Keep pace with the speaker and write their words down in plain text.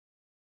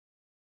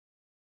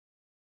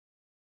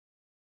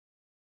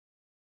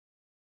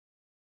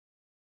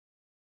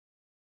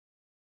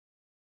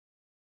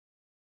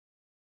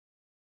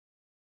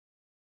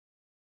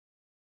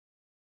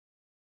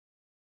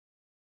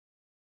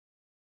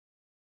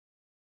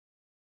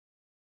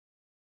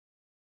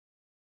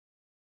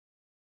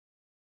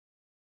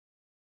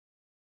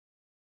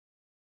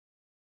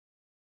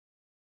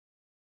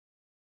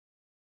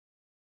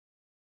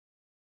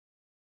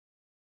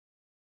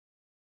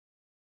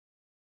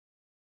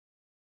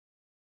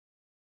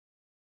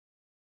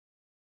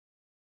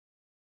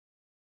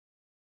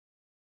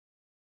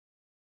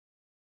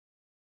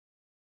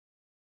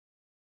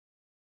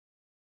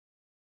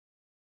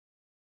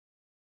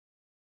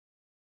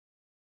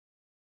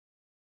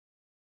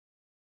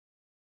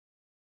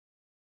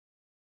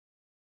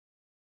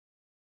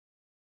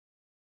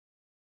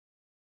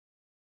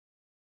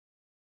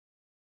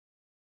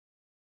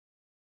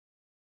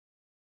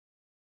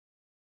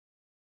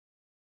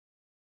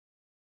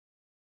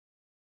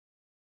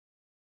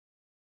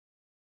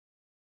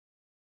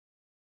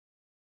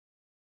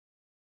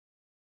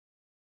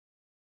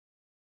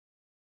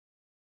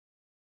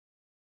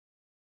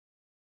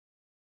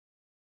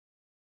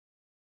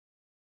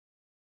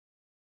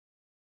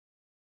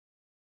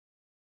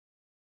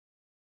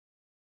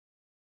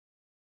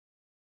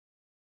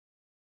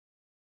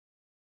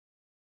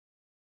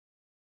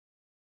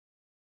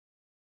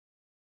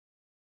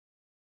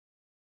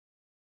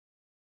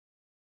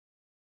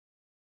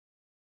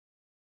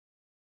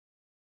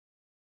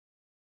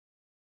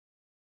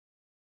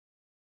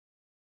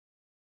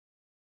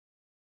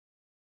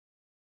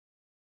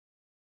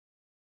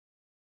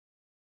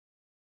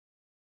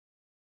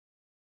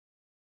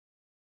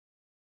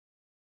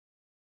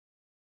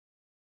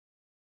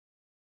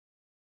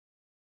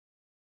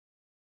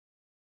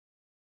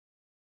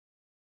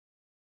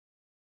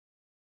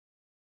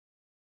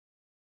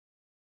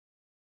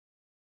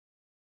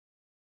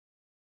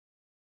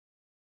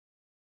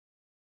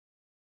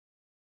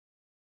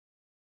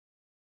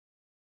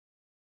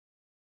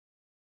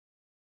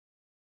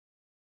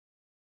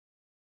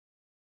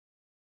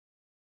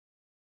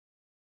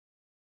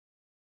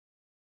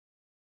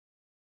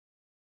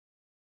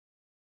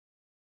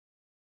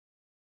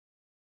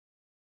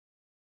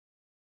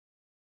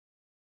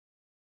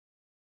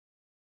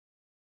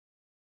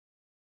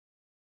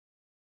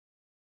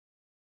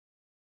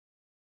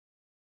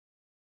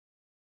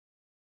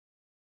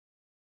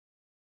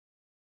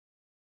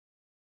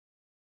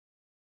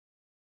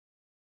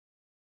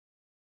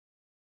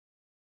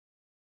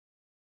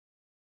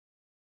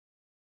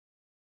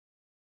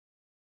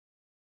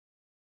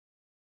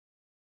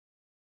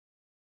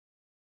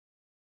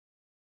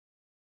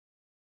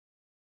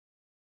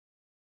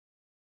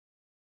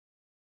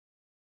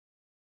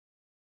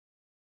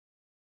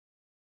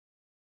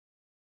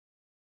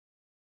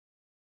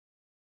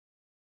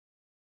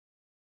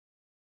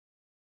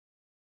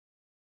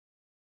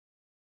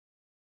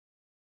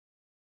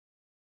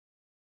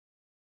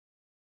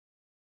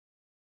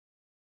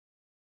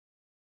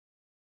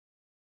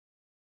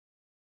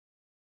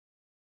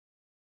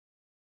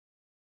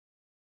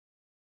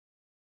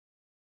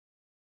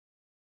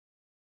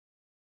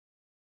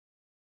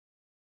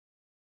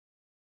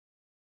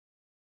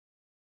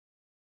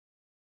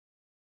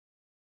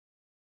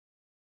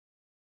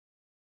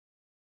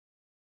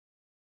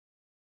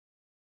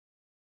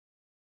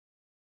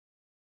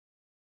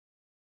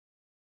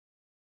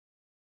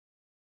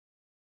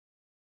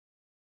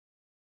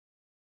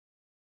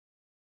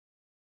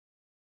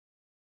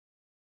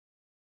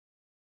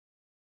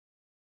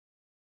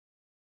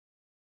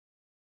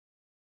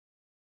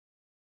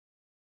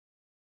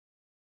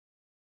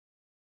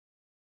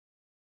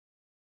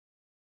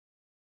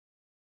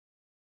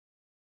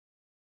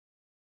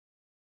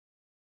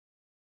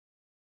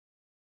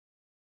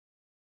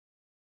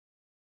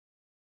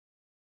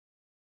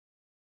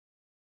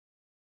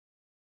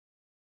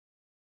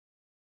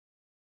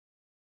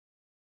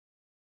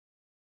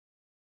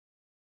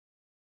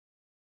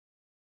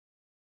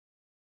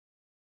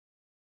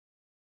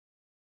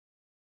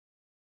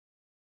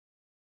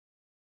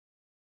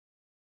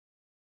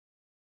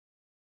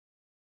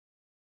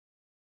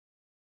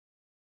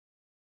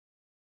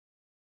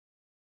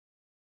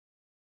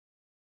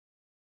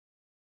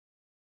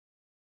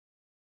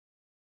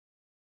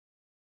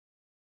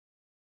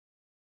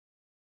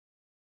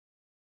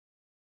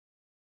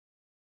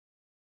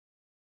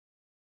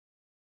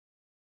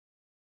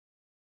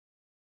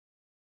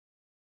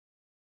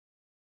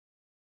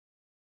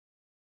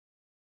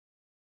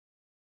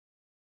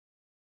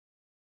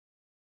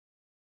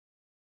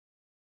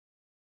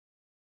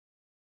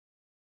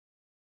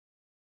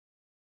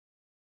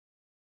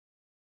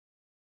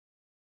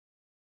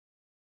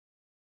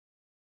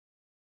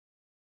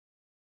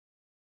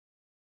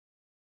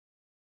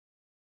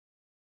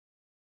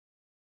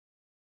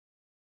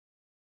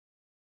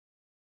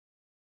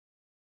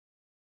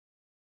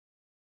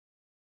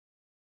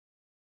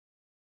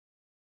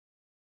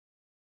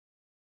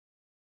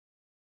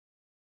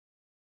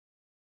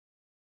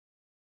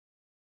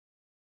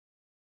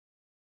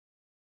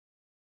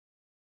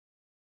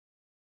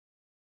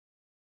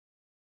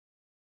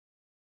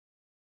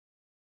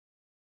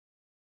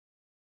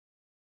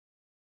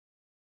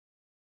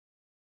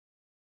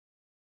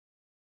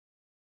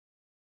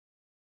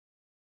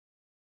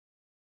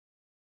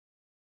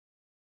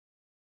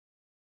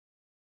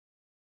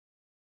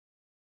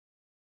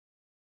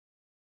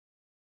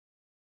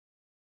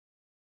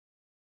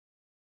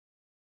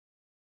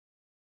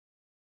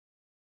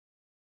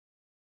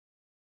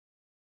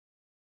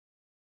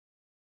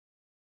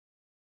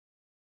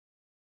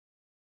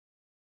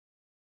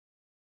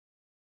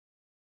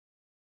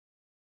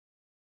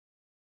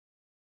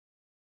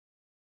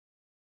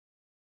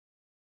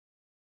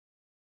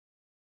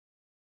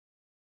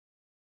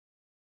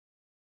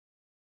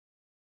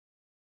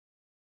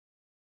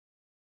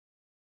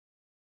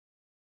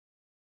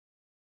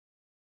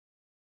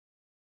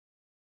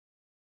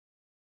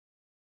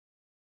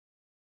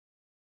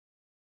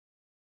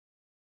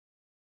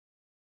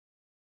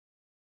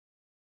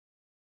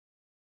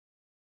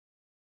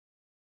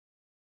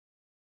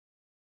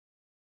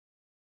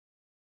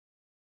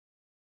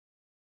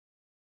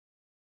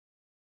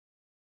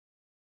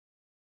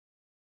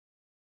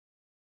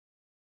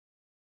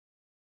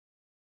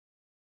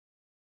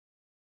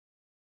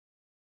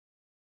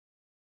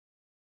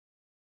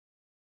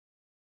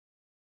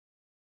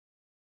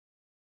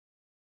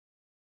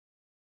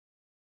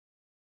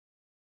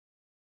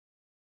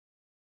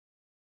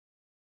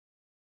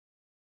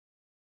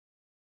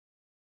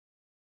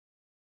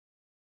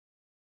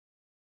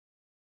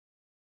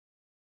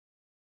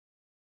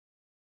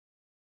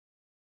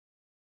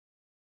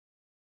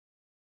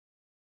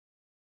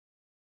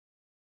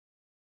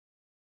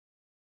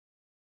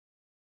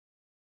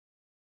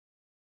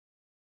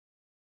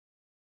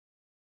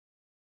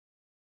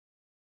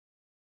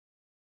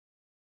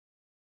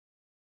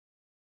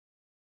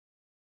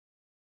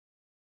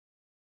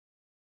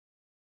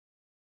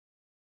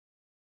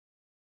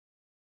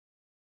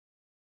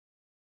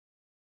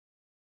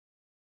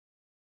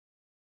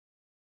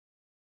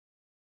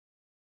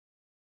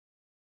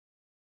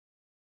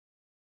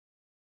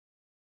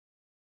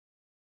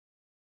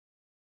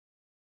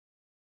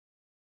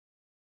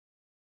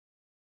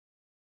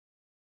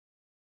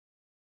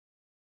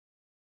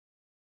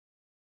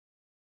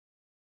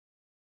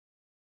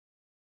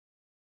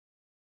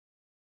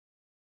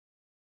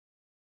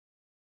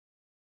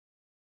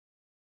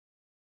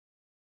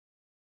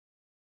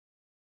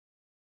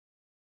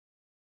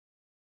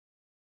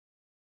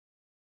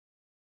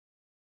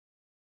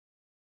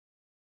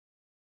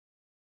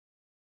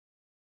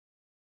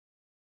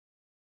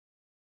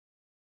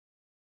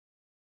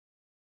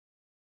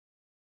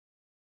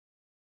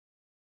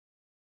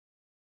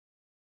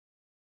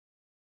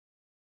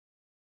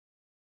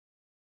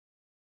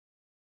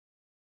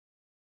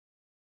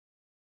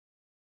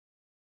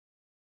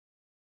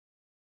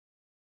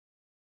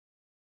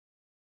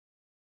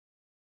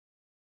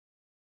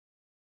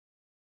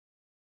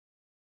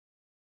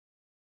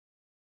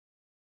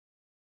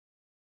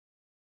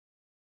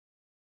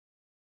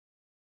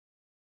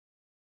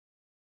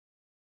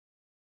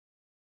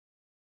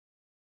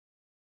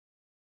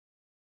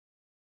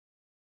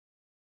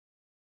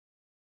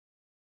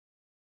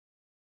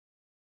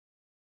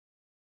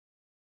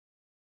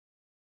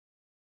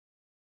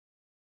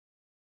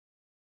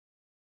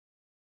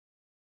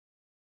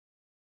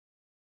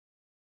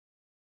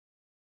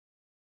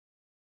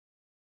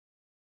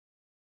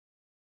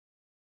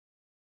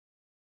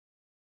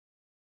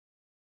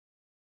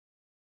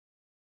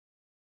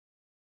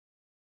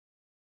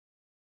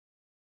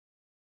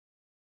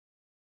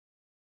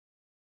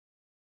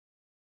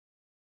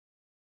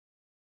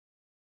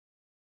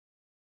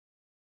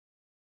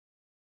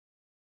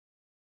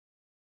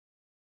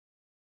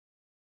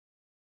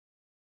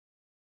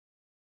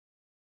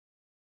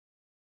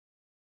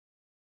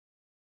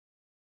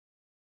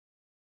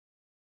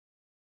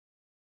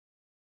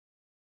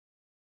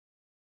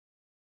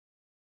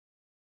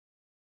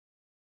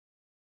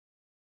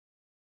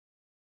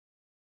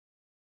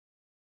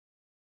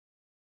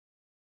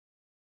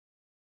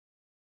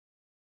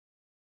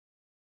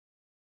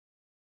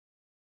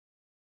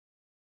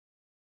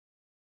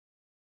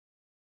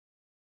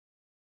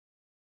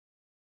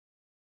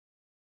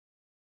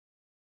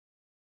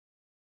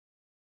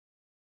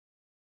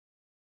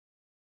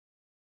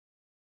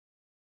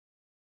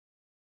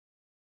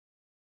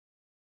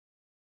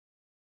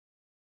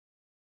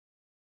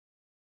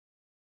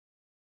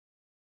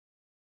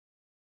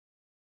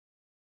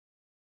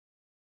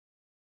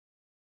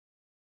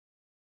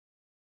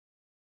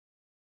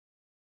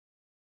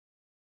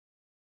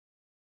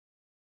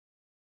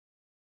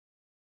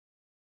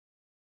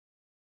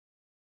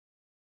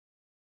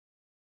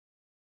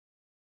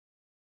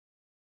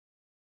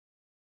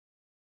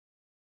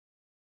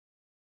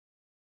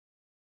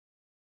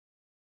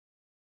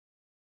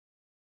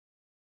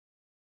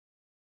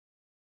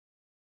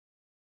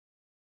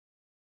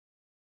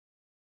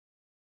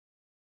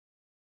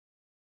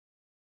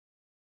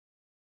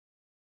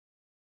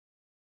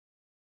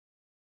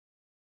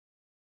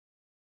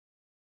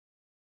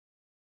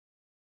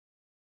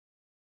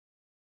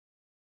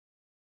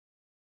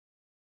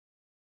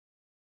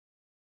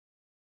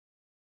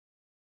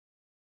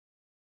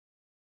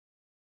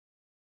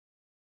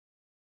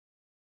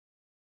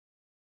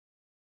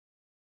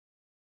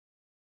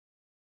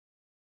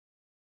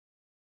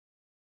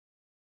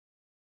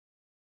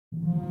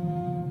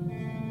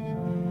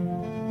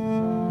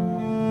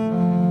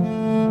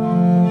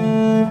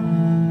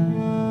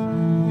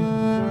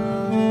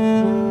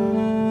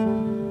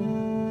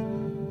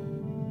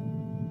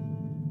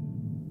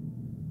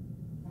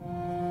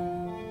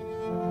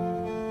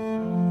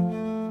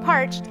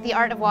Parched, The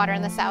Art of Water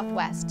in the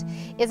Southwest,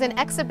 is an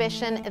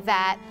exhibition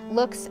that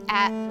looks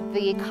at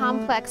the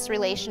complex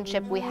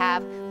relationship we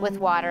have with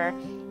water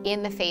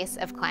in the face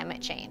of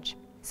climate change.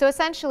 So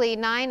essentially,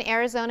 9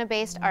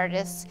 Arizona-based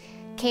artists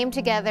came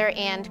together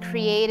and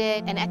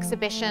created an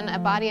exhibition, a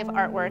body of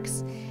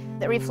artworks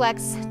that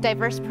reflects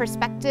diverse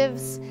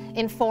perspectives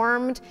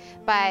informed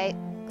by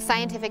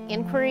scientific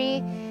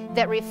inquiry,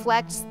 that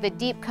reflects the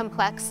deep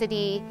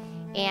complexity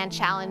and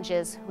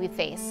challenges we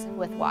face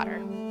with water.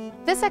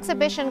 This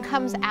exhibition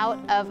comes out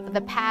of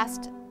the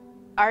past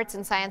arts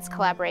and science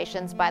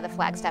collaborations by the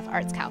Flagstaff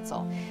Arts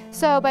Council.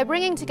 So by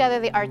bringing together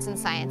the arts and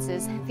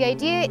sciences, the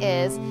idea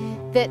is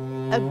that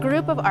a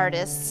group of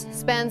artists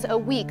spends a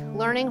week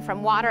learning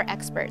from water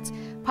experts,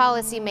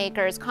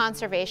 policymakers,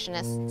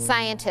 conservationists,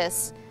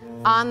 scientists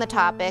on the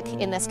topic,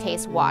 in this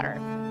case, water.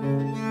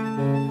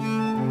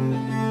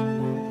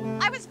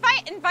 I was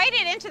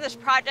invited into this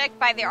project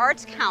by the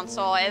Arts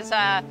Council as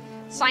a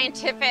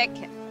scientific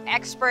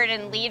expert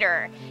and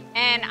leader.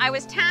 And I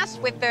was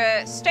tasked with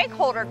the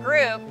stakeholder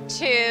group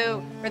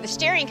or the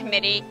steering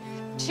committee,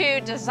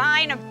 to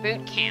design a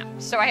boot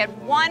camp. So I had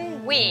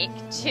 1 week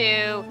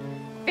to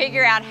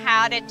figure out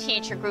how to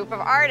teach a group of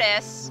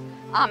artists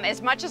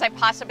as much as I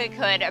possibly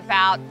could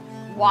about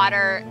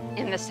water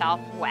in the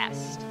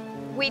Southwest.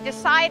 We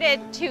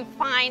decided to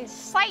find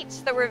sites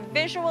that were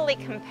visually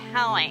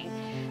compelling,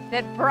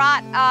 that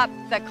brought up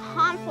the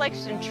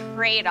conflicts and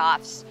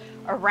trade-offs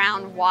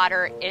around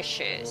water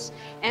issues.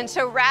 And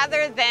so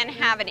rather than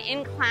have an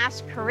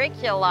in-class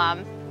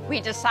curriculum,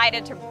 we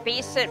decided to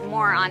base it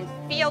more on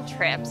field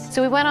trips.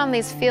 So we went on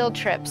these field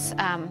trips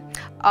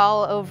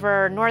all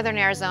over northern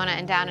Arizona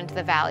and down into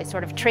the valley,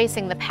 sort of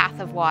tracing the path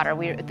of water.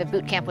 The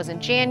boot camp was in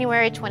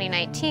January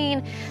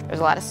 2019. There was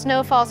a lot of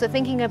snowfall, so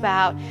thinking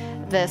about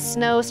the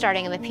snow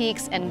starting in the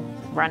peaks and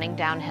running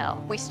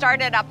downhill. We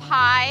started up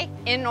high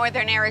in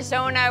northern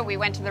Arizona. We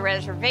went to the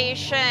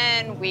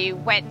reservation. We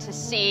went to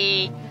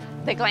see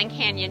the Glen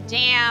Canyon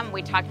Dam.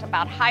 We talked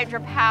about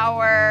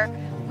hydropower.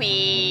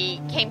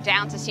 We came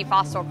down to see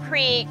Fossil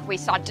Creek. We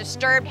saw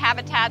disturbed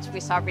habitats. We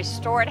saw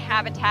restored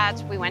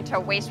habitats. We went to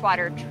a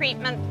wastewater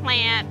treatment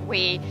plant.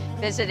 We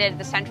visited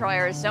the Central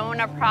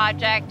Arizona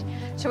Project.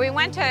 So we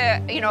went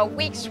to, a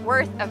week's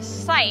worth of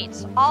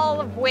sites,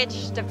 all of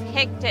which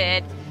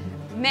depicted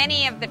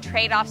many of the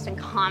trade-offs and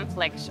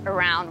conflicts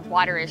around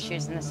water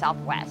issues in the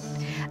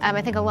Southwest.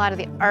 I think a lot of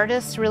the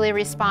artists really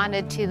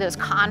responded to those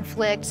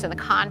conflicts and the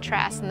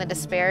contrasts and the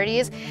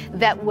disparities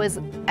that was,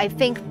 I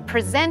think,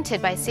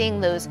 presented by seeing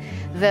those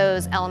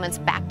elements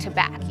back to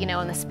back.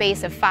 In the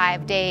space of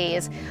 5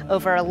 days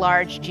over a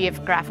large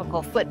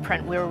geographical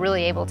footprint, we were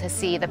really able to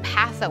see the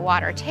path that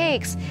water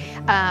takes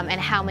and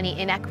how many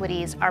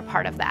inequities are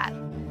part of that.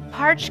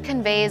 Parched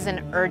conveys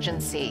an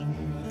urgency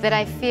that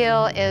I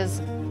feel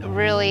is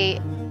really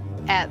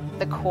at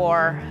the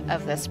core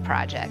of this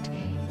project.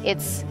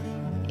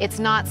 It's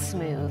not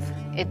smooth.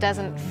 It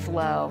doesn't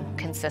flow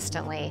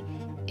consistently.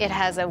 It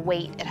has a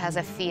weight, it has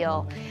a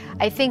feel.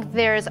 I think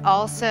there's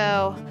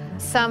also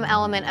some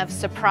element of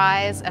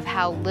surprise of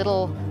how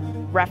little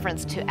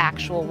reference to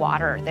actual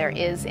water there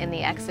is in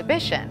the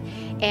exhibition.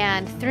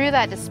 And through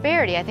that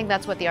disparity, I think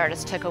that's what the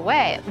artists took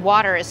away.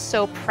 Water is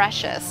so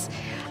precious.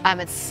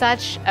 It's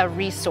such a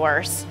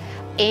resource,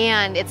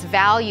 and its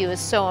value is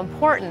so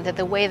important that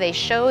the way they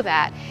show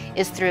that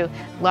is through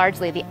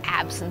largely the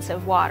absence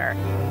of water.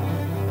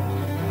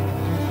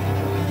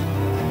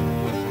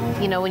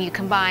 When you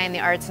combine the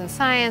arts and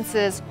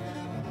sciences,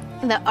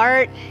 the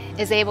art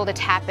is able to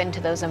tap into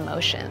those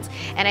emotions.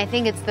 And I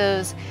think it's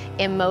those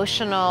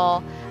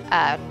emotional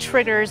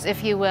triggers,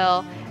 if you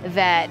will,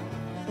 that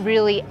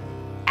really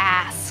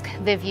ask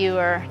the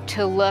viewer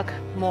to look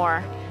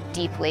more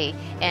deeply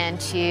and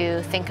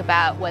to think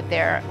about what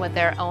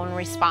their own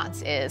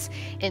response is,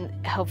 and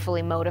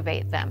hopefully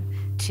motivate them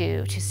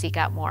to seek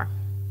out more.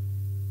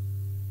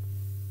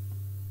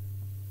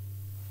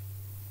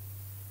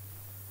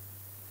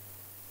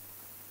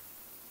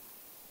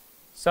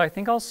 So I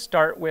think I'll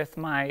start with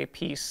my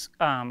piece,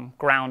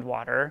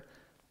 Groundwater,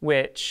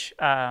 which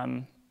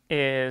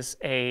is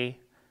a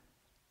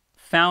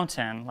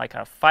fountain, like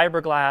a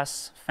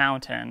fiberglass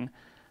fountain.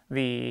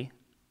 The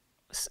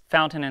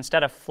fountain,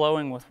 instead of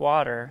flowing with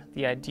water,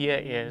 the idea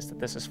is that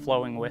this is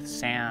flowing with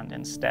sand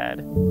instead.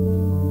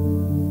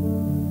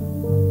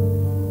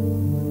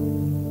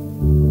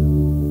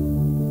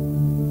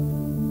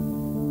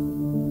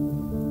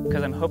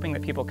 Because I'm hoping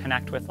that people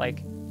connect with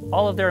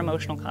all of their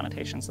emotional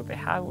connotations that they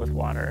have with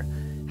water,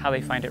 how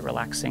they find it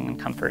relaxing and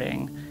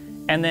comforting.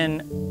 And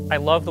then I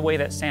love the way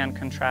that sand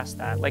contrasts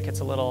that. It's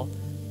a little,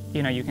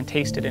 you can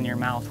taste it in your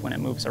mouth when it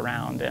moves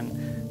around,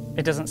 and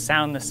it doesn't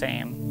sound the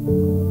same.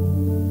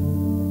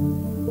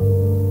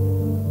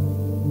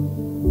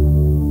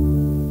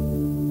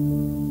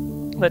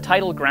 The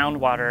title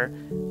Groundwater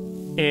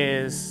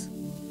is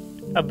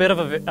a bit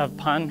of a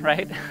pun,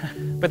 right?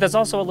 But there's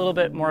also a little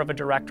bit more of a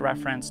direct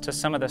reference to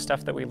some of the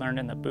stuff that we learned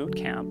in the boot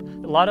camp.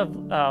 A lot of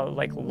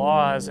like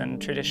laws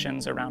and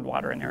traditions around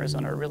water in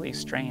Arizona are really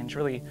strange,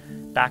 really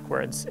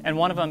backwards. And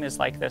one of them is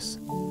like this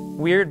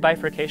weird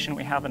bifurcation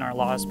we have in our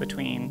laws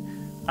between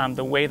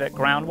the way that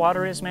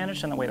groundwater is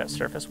managed and the way that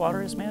surface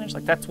water is managed.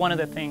 Like that's one of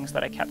the things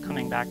that I kept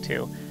coming back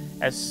to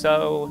as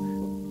so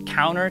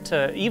counter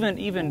to even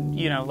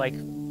you know, like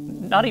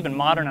not even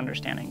modern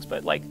understandings,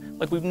 but like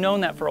we've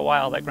known that for a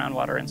while, that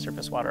groundwater and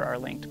surface water are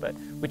linked, but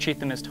we treat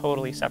them as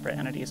totally separate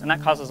entities, and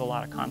that causes a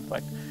lot of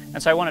conflict.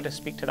 And so I wanted to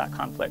speak to that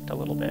conflict a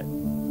little bit.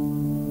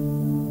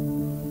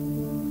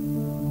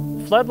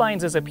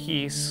 Floodlines is a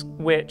piece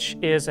which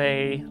is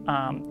a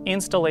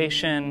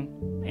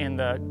installation in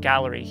the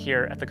gallery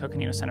here at the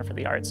Coconino Center for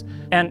the Arts.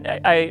 And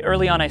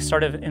early on I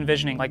started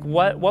envisioning like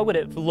what would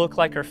it look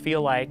like or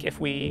feel like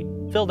if we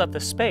filled up the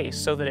space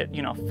so that it,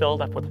 you know,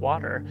 filled up with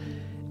water.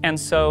 And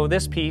so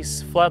this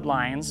piece,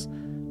 Floodlines,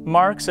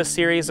 marks a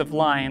series of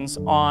lines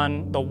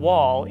on the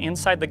wall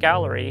inside the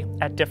gallery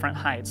at different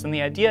heights. And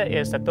the idea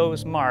is that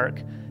those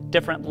mark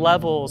different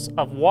levels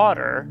of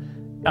water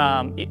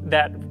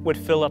that would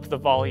fill up the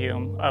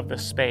volume of the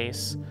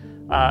space.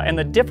 And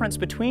the difference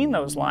between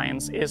those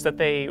lines is that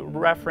they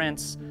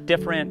reference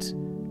different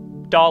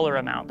dollar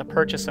amount, the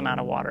purchase amount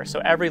of water.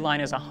 So every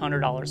line is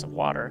 $100 of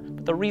water.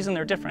 But the reason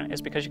they're different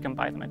is because you can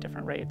buy them at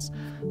different rates.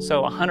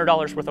 So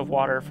 $100 worth of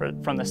water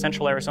from the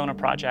Central Arizona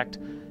project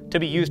to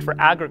be used for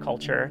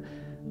agriculture,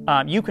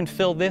 you can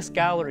fill this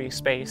gallery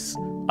space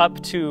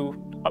up to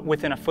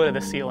within a foot of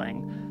the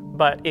ceiling.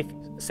 But if,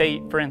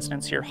 say, for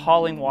instance, you're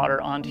hauling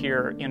water onto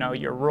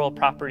your rural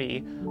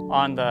property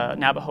on the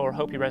Navajo or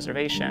Hopi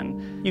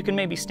reservation, you can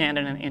maybe stand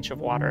in an inch of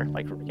water.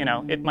 Like, you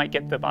know, it might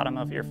get the bottom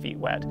of your feet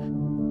wet.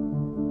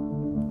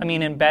 I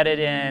mean, embedded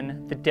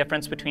in the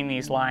difference between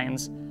these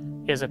lines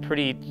is a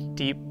pretty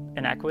deep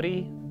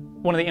inequity.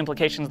 One of the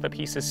implications of the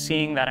piece is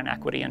seeing that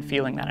inequity and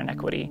feeling that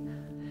inequity.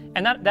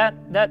 And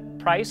that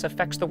price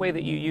affects the way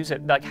that you use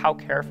it, like how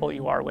careful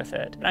you are with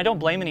it. And I don't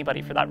blame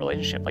anybody for that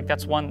relationship. Like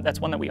that's one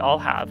that we all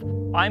have.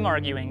 I'm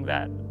arguing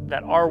that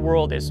our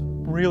world is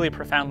really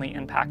profoundly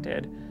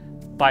impacted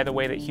by the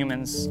way that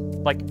humans,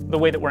 like the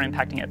way that we're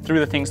impacting it through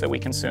the things that we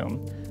consume,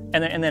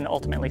 and then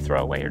ultimately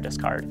throw away or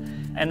discard.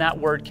 And that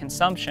word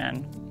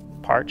consumption,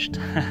 parched,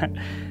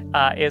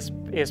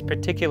 is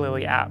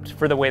particularly apt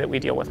for the way that we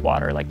deal with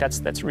water. Like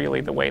that's really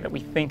the way that we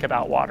think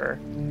about water.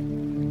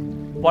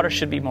 Water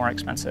should be more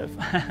expensive.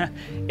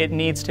 It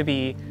needs to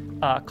be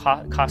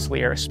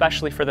costlier,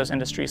 especially for those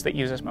industries that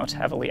use it most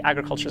heavily.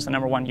 Agriculture is the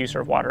 #1 user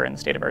of water in the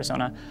state of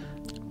Arizona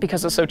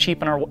because it's so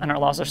cheap and our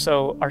laws are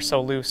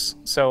so loose.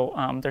 So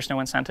there's no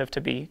incentive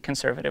to be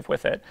conservative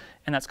with it,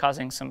 and that's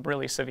causing some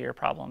really severe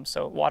problems.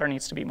 So water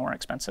needs to be more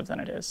expensive than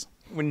it is.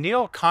 When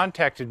Neil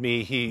contacted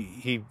me,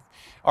 he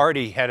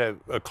already had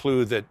a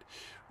clue that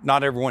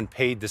not everyone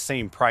paid the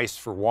same price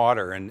for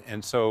water.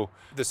 And so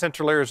the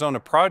Central Arizona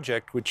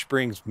project, which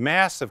brings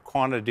massive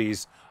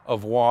quantities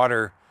of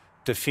water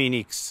to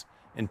Phoenix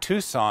and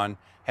Tucson,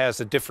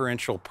 has a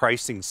differential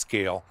pricing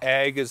scale.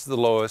 Ag is the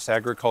lowest,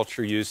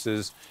 agriculture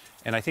uses,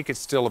 and I think it's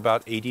still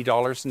about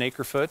 $80 an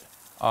acre foot.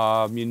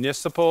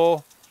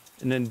 Municipal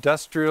and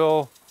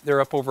industrial,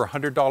 they're up over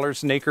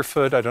 $100 an acre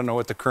foot. I don't know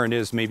what the current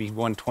is, maybe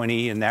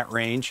 $120 in that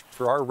range.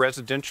 For our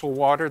residential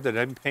water that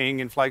I'm paying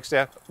in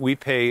Flagstaff, we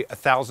pay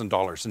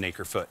 $1,000 an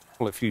acre foot.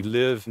 Well, if you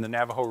live in the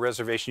Navajo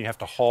reservation, you have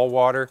to haul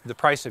water. The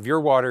price of your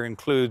water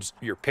includes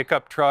your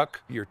pickup truck,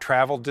 your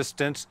travel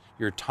distance,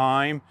 your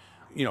time,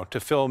 you know, to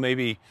fill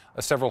maybe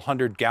a several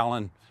hundred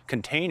gallon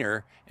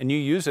container, and you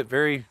use it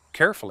very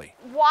carefully.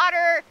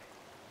 Water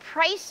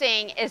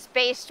pricing is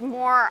based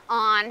more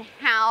on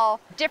how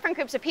different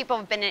groups of people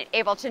have been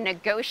able to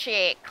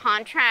negotiate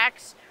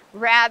contracts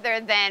rather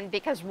than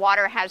because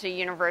water has a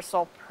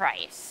universal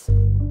price.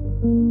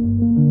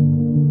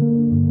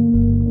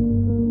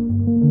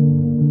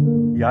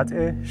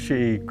 Yate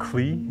she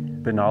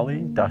kli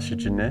benali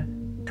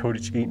dashijine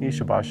torich itni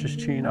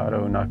shabashichin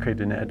aro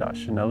nakaidine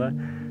dashanella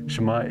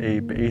shama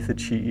a beatha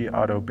chi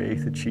aro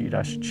beatha chi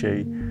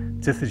dashiche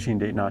tithajin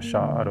de nasha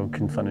aro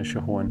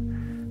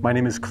kinflanishahuan. My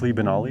name is Klee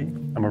Benali.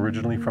 I'm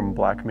originally from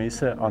Black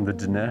Mesa on the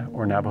Diné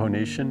or Navajo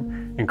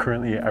Nation, and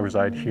currently I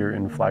reside here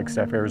in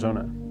Flagstaff,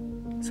 Arizona.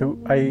 So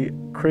I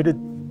created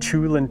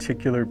 2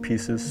 lenticular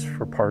pieces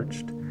for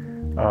Parched,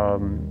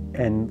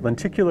 and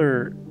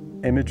lenticular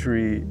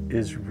imagery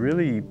is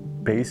really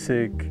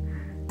basic,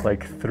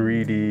 like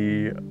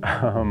 3D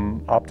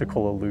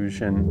optical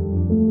illusion.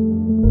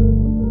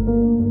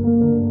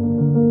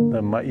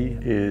 The ma'i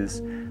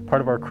is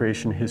part of our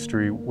creation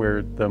history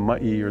where the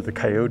ma'i or the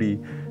coyote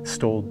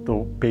stole the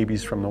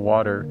babies from the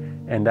water,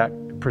 and that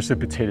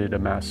precipitated a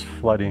mass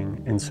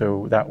flooding. And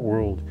so that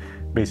world,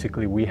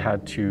 basically we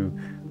had to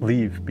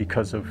leave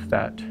because of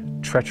that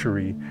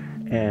treachery.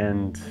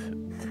 And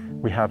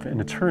we have an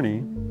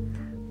attorney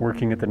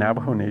working at the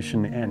Navajo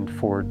Nation, and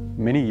for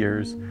many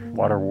years,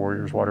 water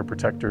warriors, water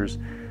protectors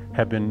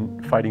have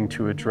been fighting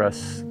to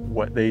address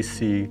what they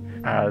see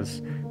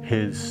as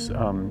his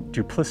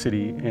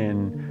duplicity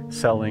in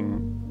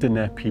selling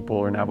Diné people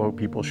or Navajo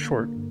people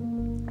short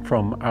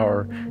from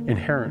our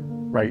inherent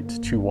right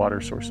to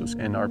water sources.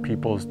 And our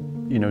peoples,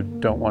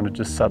 don't want to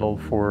just settle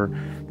for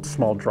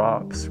small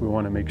drops. We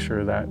want to make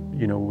sure that,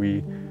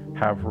 we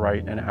have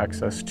right and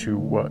access to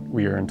what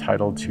we are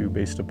entitled to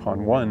based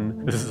upon,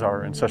 one, this is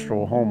our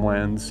ancestral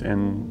homelands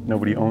and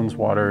nobody owns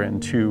water,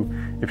 and two,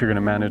 if you're going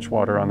to manage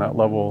water on that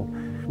level,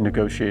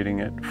 negotiating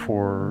it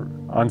for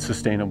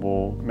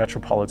unsustainable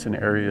metropolitan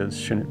areas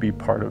shouldn't be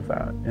part of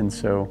that. And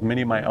so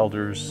many of my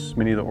elders,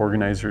 many of the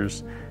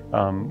organizers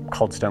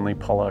called Stanley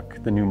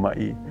Pollock the new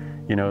Ma'i,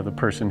 the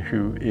person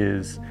who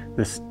is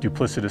this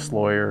duplicitous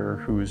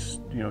lawyer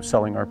who's,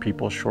 selling our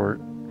people short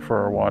for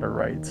our water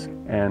rights.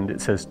 And it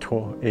says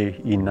to e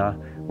ina,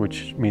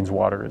 which means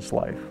water is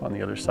life on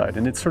the other side.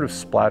 And it's sort of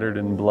splattered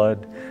in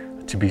blood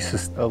to be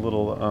a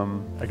little,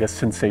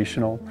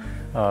 sensational,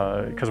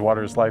 because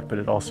water is life, but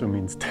it also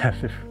means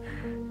death. If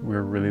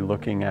we're really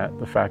looking at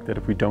the fact that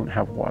if we don't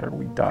have water,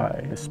 we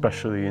die,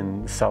 especially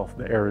in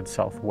the arid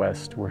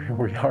Southwest, where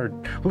we are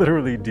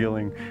literally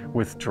dealing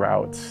with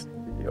droughts.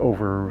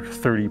 Over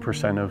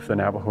 30% of the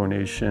Navajo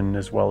Nation,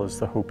 as well as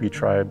the Hopi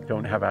tribe,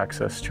 don't have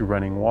access to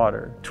running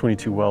water.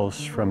 22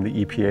 wells from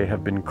the EPA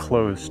have been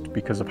closed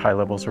because of high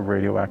levels of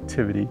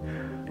radioactivity.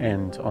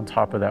 And on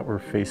top of that, we're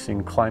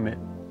facing climate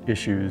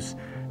issues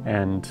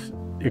and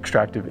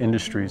extractive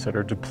industries that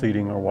are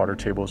depleting our water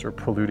tables or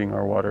polluting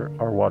our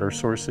water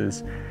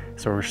sources.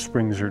 So our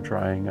springs are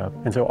drying up.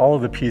 And so all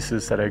of the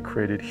pieces that I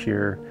created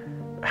here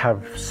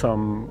have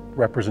some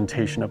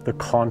representation of the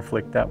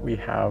conflict that we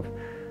have,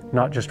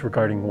 not just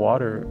regarding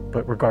water,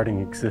 but regarding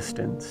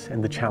existence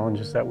and the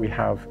challenges that we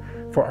have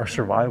for our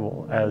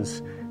survival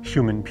as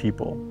human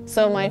people.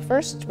 So my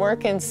first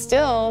work and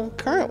still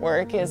current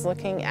work is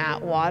looking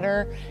at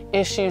water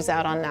issues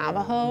out on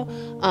Navajo.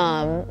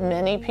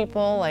 Many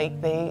people,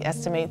 they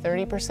estimate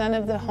 30%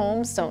 of the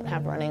homes don't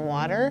have running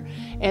water.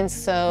 And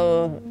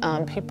so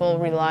people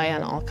rely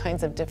on all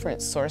kinds of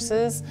different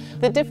sources.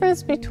 The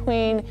difference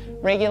between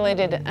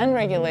regulated and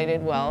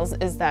unregulated wells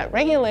is that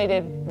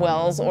regulated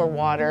wells or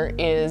water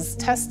is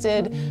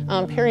tested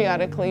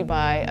periodically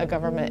by a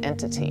government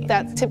entity.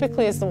 That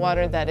typically is the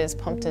water that is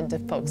pumped into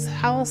folks'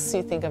 house.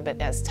 You think of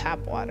it as tap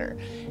water.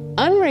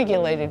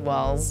 Unregulated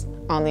wells,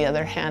 on the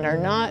other hand, are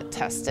not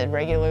tested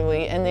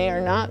regularly and they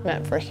are not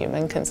meant for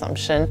human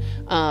consumption.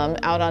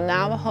 Out on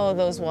Navajo,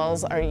 those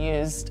wells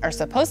are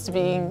supposed to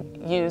be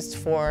used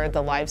for the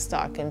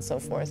livestock and so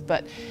forth,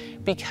 but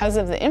because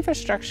of the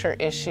infrastructure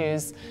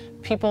issues,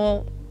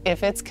 people,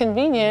 if it's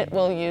convenient,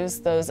 will use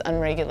those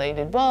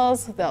unregulated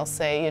wells. They'll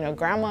say,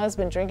 grandma's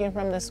been drinking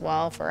from this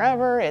well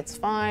forever, it's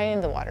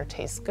fine, the water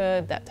tastes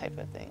good, that type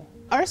of thing.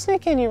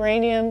 Arsenic and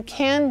uranium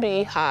can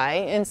be high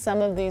in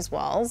some of these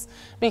wells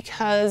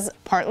because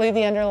partly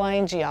the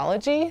underlying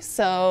geology.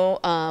 So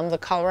the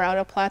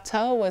Colorado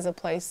Plateau was a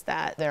place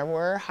that there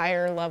were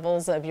higher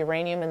levels of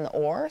uranium in the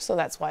ore, so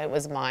that's why it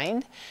was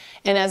mined.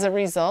 And as a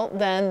result,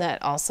 then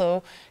that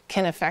also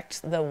can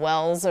affect the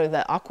wells or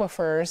the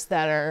aquifers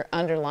that are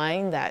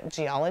underlying that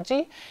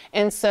geology.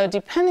 And so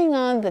depending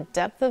on the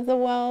depth of the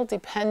well,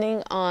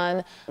 depending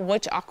on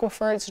which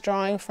aquifer it's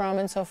drawing from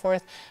and so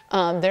forth,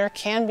 there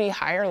can be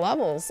higher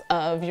levels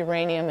of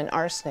uranium and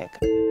arsenic.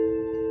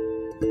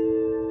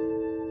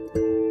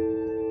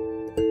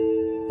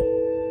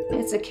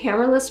 It's a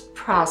cameraless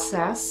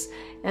process,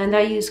 and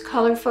I use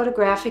color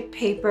photographic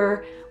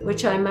paper,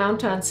 which I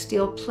mount on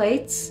steel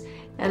plates,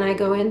 and I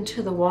go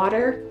into the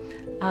water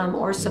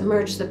or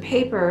submerge the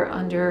paper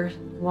under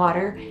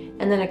water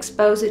and then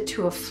expose it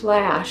to a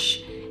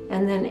flash.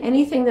 And then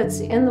anything that's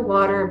in the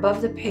water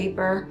above the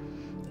paper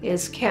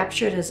is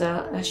captured as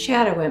a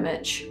shadow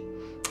image.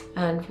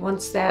 And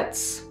once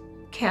that's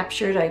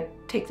captured, I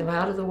take them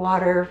out of the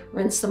water,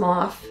 rinse them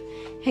off,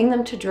 hang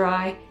them to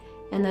dry,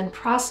 and then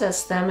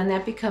process them, and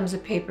that becomes a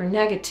paper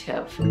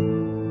negative.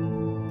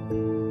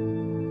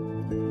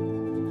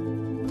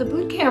 The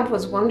boot camp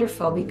was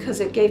wonderful because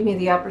it gave me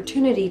the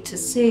opportunity to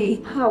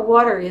see how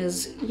water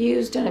is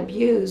used and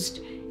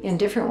abused in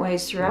different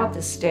ways throughout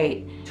the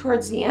state.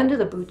 Towards the end of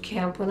the boot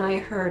camp, when I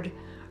heard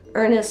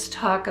Ernest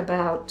talk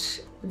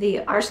about the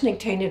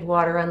arsenic-tainted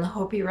water on the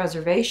Hopi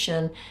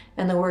Reservation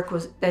and the work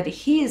that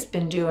he has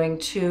been doing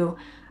to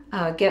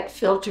get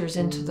filters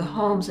into the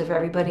homes of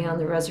everybody on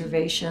the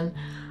reservation,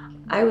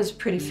 I was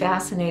pretty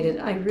fascinated.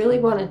 I really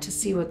wanted to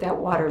see what that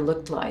water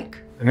looked like.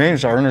 The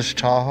name's Ernest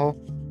Tahoe,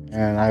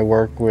 and I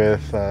work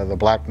with the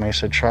Black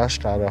Mesa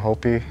Trust out of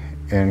Hopi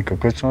in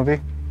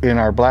Kukutsmobi. In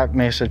our Black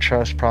Mesa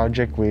Trust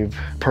project, we've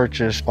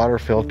purchased water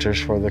filters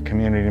for the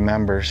community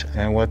members,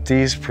 and what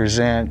these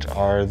present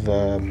are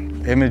the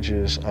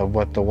images of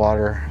what the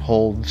water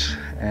holds.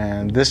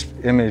 And this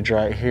image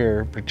right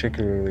here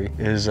particularly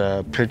is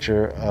a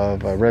picture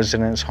of a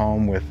residence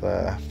home with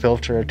a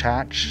filter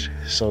attached.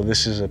 So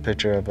this is a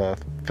picture of a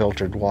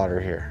filtered water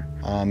here.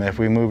 If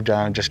we move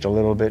down just a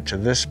little bit to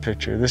this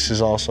picture, this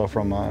is also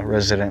from a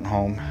resident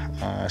home,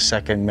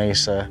 Second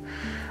Mesa.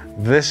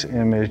 This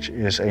image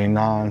is a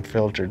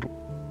non-filtered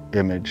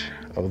image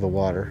of the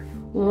water.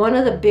 One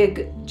of the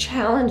big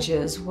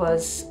challenges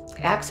was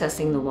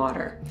accessing the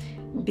water.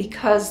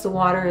 Because the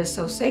water is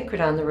so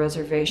sacred on the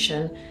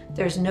reservation,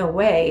 there's no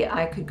way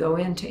I could go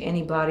into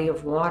any body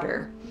of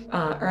water.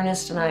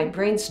 Ernest and I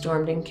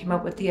brainstormed and came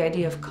up with the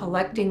idea of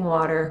collecting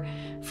water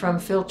from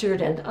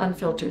filtered and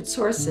unfiltered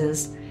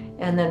sources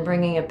and then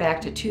bringing it back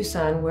to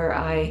Tucson, where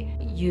I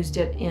used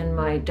it in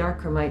my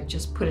darkroom. I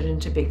just put it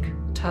into a big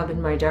tub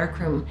in my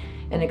darkroom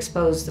and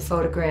exposed the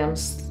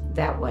photograms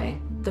that way.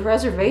 The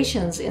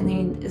reservations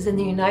is in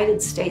the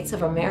United States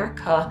of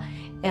America,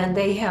 and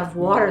they have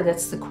water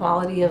that's the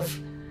quality of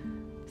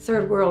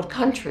third world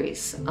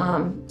countries.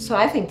 So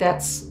I think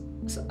that's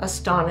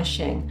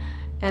astonishing.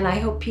 And I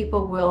hope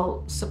people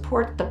will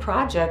support the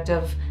project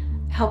of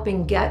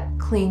helping get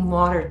clean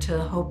water to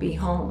Hopi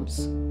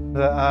homes.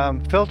 The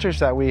filters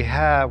that we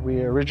have,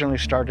 we originally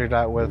started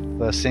out with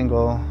a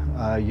single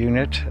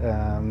unit.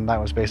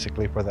 That was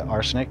basically for the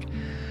arsenic.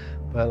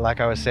 But like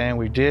I was saying,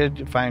 we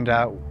did find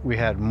out we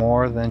had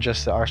more than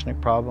just the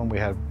arsenic problem. We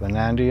had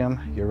vanadium,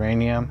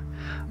 uranium,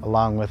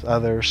 along with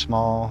other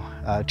small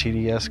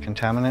TDS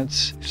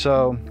contaminants.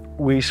 So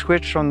we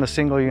switched from the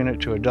single unit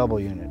to a double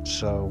unit.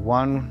 So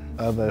one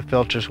of the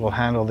filters will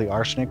handle the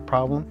arsenic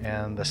problem,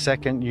 and the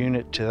second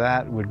unit to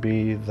that would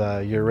be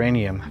the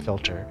uranium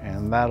filter,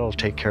 and that'll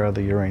take care of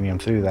the uranium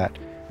through that.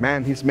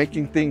 Man, he's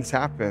making things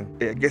happen.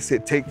 I guess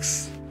it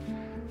takes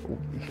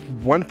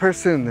one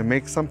person to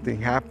make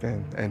something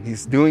happen, and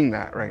he's doing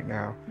that right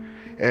now.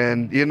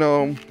 And you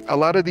know, a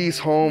lot of these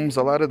homes,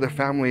 a lot of the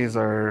families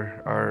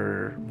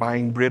are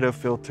buying Brita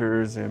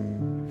filters,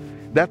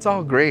 and that's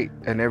all great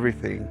and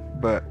everything,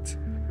 but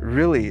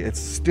really it's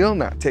still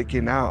not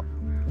taking out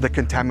the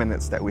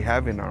contaminants that we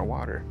have in our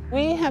water.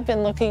 We have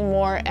been looking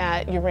more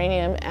at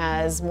uranium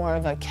as more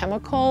of a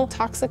chemical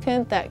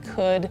toxicant that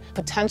could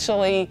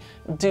potentially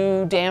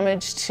do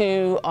damage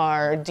to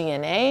our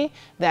DNA,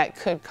 that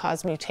could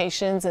cause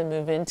mutations and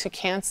move into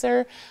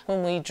cancer.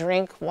 When we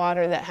drink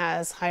water that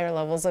has higher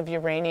levels of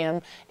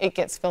uranium, it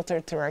gets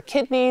filtered through our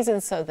kidneys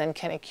and so then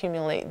can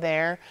accumulate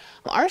there.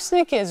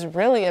 Arsenic is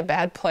really a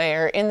bad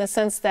player in the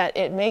sense that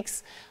it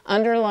makes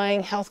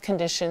underlying health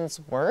conditions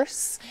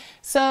worse.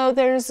 So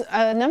there's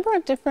a number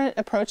of different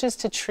approaches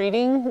to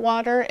treating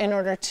water in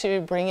order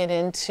to bring it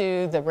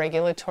into the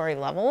regulatory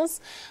levels.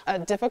 A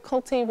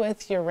difficulty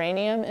with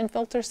uranium in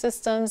filter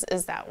systems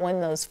is that when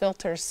those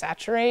filters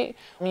saturate,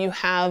 you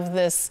have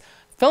this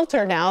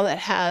filter now that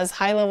has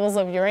high levels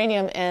of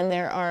uranium, and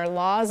there are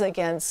laws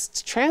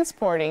against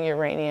transporting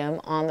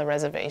uranium on the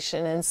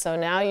reservation, and so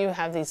now you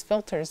have these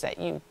filters that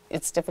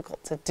it's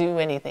difficult to do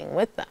anything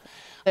with them.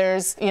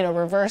 There's,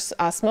 reverse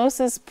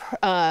osmosis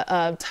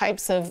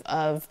types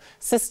of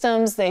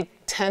systems. They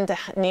tend to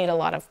need a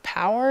lot of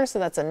power, so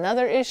that's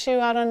another issue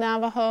out on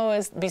Navajo.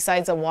 Is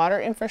besides a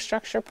water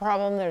infrastructure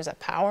problem, there's a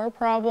power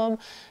problem,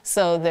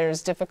 so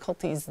there's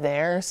difficulties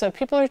there. So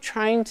people are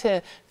trying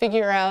to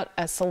figure out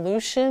a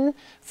solution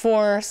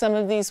for some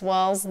of these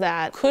wells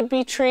that could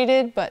be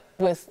treated, but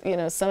with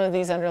some of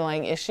these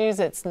underlying issues,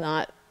 it's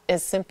not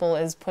as simple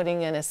as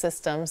putting in a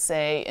system,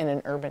 say, in an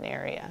urban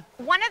area.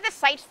 One of the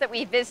sites that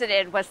we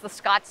visited was the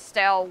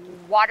Scottsdale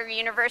Water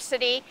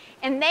University,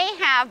 and they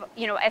have,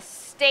 a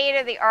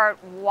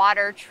state-of-the-art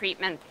water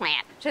treatment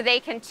plant. So they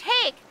can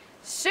take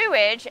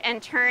sewage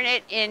and turn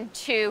it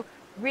into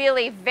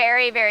really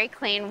very, very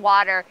clean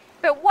water.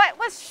 But what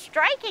was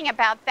striking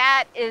about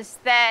that is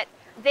that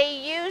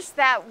they use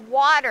that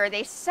water,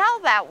 they sell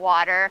that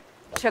water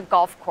to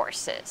golf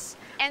courses.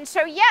 And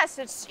so yes,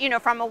 it's,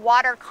 from a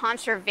water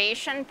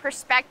conservation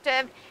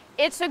perspective,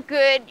 it's a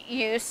good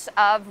use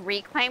of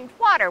reclaimed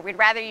water. We'd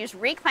rather use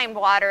reclaimed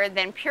water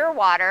than pure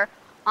water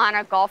on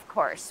a golf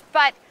course.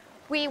 But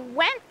we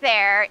went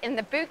there in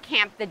the boot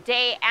camp the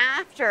day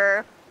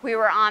after we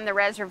were on the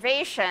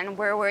reservation,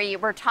 where we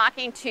were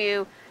talking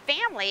to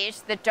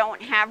families that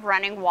don't have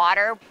running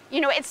water.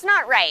 It's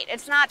not right,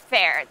 it's not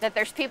fair that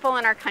there's people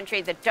in our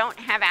country that don't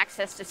have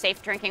access to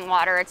safe drinking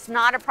water. It's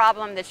not a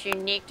problem that's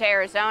unique to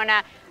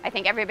Arizona. I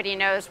think everybody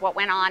knows what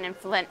went on in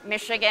Flint,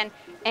 Michigan,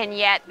 and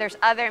yet there's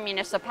other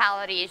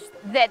municipalities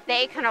that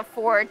they can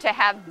afford to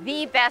have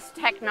the best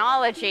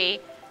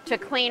technology to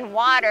clean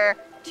water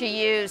to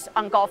use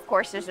on golf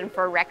courses and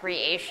for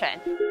recreation.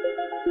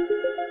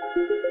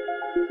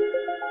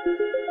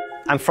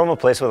 I'm from a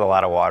place with a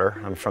lot of water.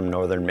 I'm from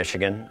northern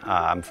Michigan.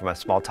 I'm from a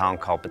small town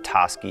called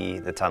Petoskey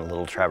that's on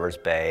Little Traverse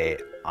Bay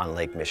on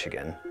Lake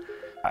Michigan.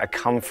 I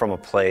come from a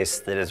place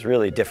that is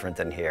really different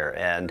than here,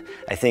 and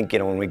I think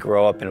when we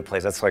grow up in a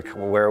place, that's like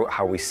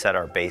how we set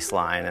our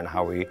baseline and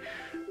how we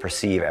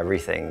perceive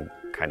everything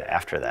kind of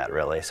after that,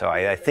 really. So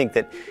I think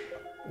that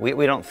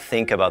we don't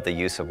think about the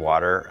use of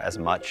water as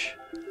much.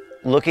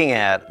 Looking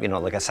at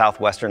like a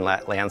southwestern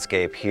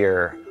landscape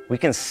here, we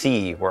can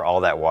see where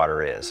all that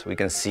water is. We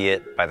can see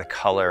it by the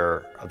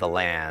color of the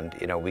land.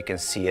 We can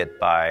see it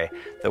by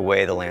the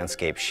way the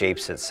landscape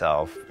shapes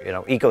itself.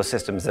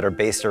 Ecosystems that are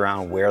based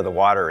around where the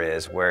water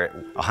is, where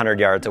 100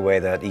 yards away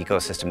that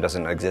ecosystem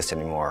doesn't exist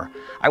anymore.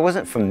 I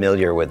wasn't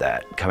familiar with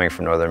that coming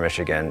from northern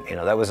Michigan.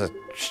 That was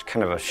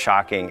kind of a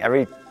shocking.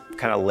 Every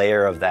kind of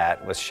layer of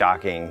that was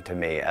shocking to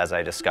me as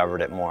I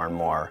discovered it more and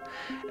more.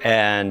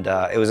 And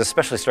it was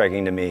especially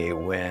striking to me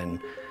when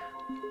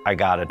I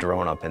got a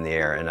drone up in the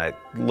air and I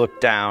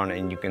looked down,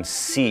 and you can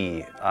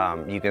see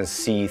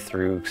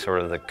through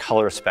sort of the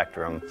color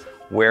spectrum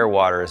where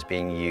water is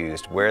being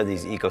used, where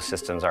these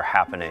ecosystems are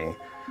happening.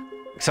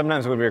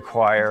 Sometimes it would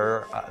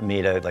require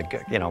me to,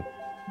 like, you know,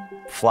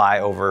 fly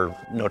over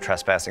no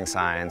trespassing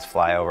signs,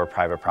 fly over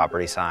private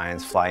property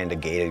signs, fly into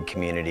gated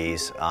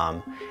communities.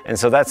 And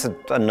so that's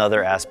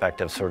another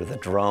aspect of sort of the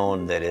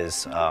drone that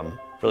is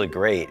really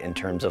great in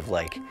terms of,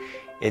 like,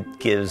 it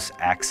gives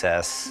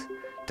access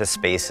to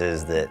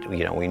spaces that,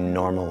 you know, we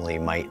normally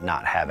might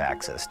not have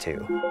access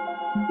to.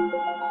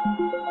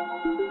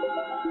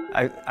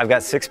 I've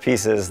got 6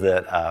 pieces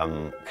that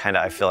kind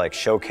of, I feel like,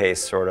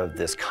 showcase sort of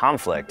this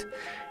conflict,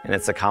 and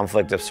it's a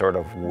conflict of sort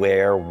of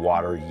where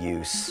water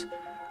use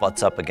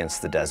butts up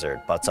against the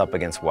desert, butts up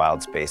against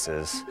wild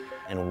spaces,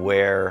 and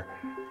where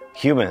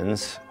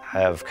humans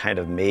have kind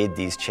of made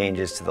these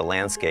changes to the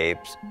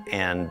landscapes.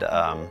 And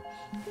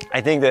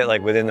I think that,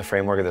 like, within the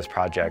framework of this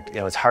project,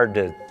 you know, it's hard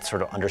to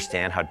sort of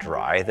understand how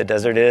dry the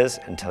desert is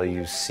until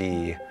you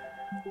see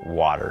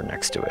water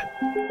next to it.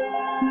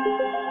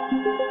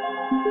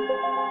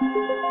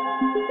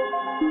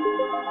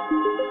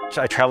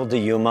 I traveled to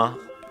Yuma.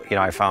 You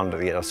know, I found,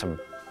 you know, some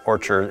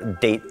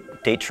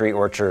date tree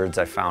orchards.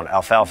 I found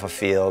alfalfa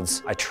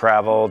fields. I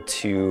traveled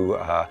to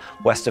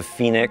west of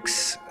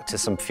Phoenix to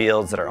some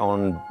fields that are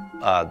owned,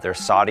 they're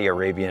Saudi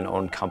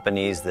Arabian-owned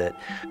companies that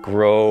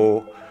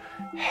grow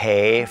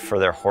hay for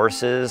their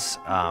horses.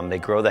 They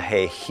grow the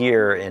hay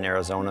here in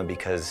Arizona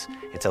because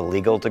it's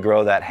illegal to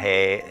grow that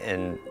hay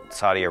in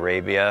Saudi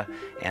Arabia,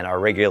 and our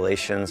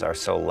regulations are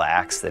so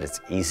lax that it's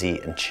easy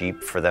and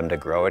cheap for them to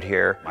grow it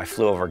here. I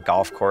flew over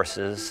golf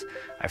courses.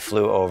 I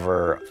flew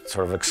over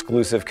sort of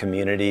exclusive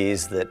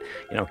communities that,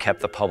 you know, kept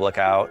the public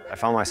out. I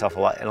found myself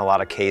in a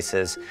lot of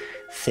cases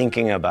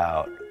thinking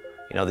about,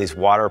 you know, these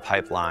water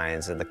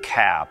pipelines and the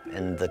cap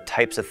and the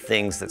types of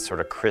things that sort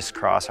of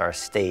crisscross our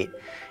state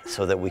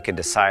so that we can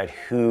decide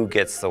who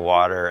gets the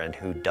water and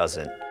who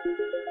doesn't.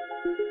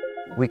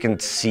 We can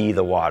see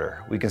the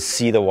water. We can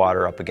see the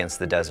water up against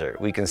the desert.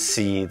 We can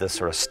see the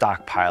sort of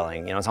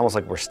stockpiling. You know, it's almost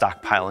like we're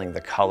stockpiling the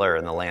color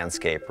in the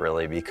landscape,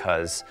 really,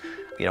 because,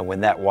 you know,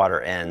 when that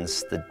water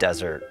ends, the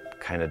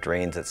desert kind of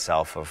drains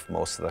itself of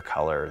most of the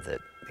color that,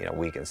 you know,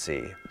 we can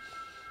see.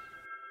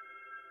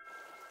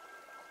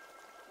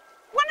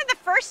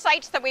 First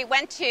sites that we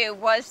went to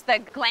was the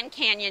Glen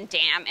Canyon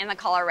Dam in the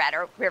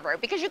Colorado River,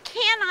 because you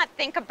cannot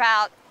think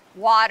about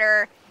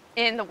water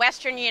in the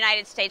western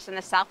United States and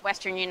the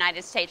southwestern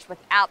United States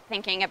without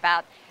thinking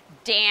about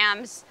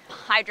dams,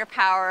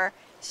 hydropower,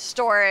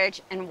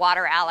 storage, and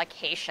water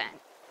allocation.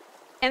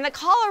 And the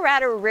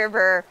Colorado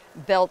River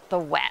built the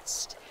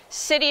West.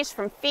 Cities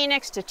from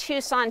Phoenix to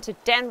Tucson to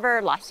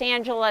Denver, Los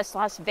Angeles,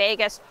 Las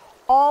Vegas,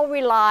 all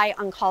rely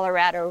on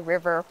Colorado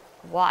River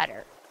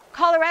water.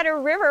 Colorado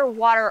River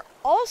water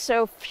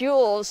also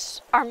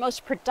fuels our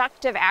most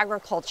productive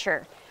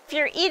agriculture. If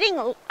you're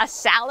eating a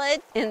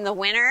salad in the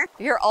winter,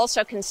 you're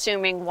also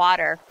consuming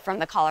water from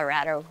the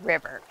Colorado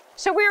River.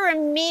 So we were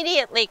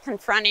immediately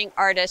confronting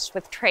artists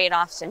with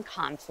trade-offs and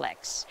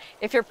conflicts.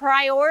 If you're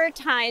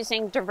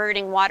prioritizing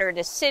diverting water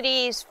to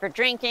cities for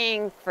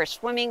drinking, for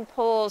swimming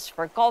pools,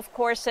 for golf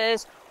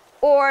courses,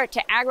 or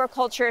to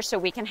agriculture so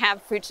we can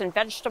have fruits and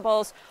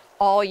vegetables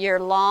all year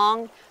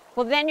long,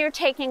 well, then you're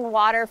taking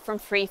water from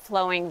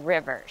free-flowing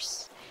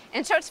rivers.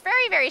 And so it's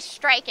very, very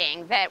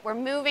striking that we're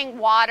moving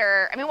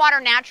water. I mean,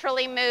 water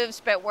naturally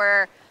moves, but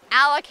we're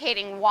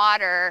allocating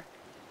water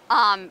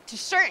to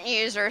certain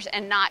users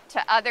and not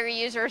to other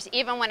users,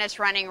 even when it's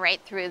running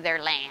right through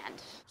their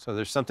land. So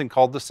there's something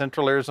called the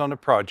Central Arizona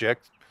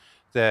Project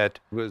that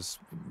was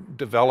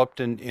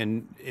developed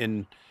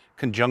in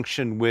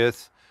conjunction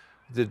with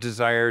the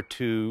desire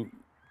to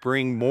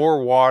bring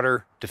more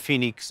water to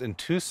Phoenix and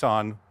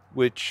Tucson,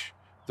 which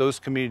those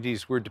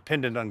communities were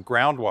dependent on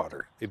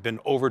groundwater. They've been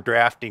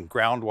overdrafting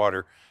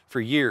groundwater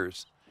for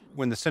years.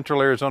 When the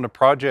Central Arizona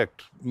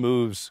Project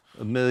moves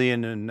 1.5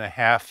 million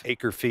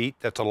acre feet,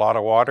 that's a lot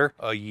of water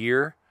a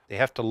year. They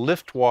have to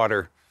lift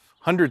water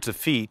hundreds of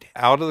feet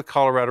out of the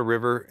Colorado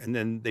River, and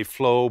then they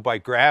flow by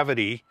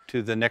gravity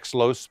to the next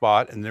low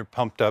spot, and they're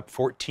pumped up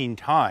 14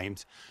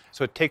 times.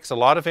 So it takes a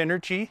lot of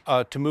energy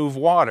to move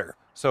water.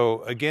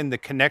 So again, the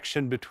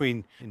connection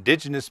between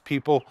indigenous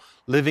people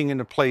living in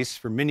a place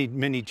for many,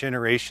 many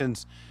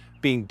generations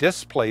being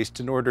displaced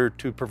in order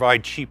to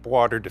provide cheap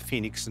water to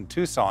Phoenix and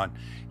Tucson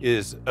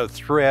is a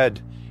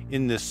thread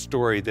in this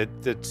story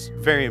that's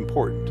very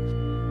important.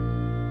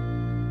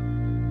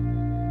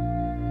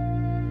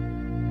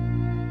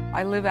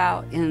 I live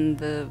out in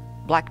the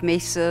Black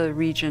Mesa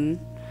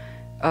region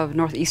of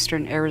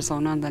northeastern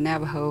Arizona on the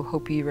Navajo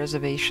Hopi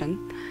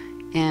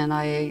Reservation, and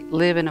I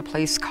live in a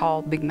place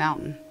called Big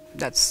Mountain.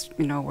 That's,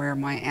 you know, where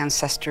my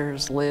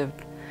ancestors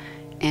lived,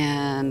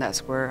 and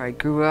that's where I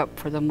grew up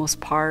for the most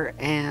part,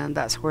 and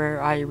that's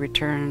where I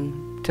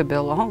returned to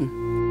build a home.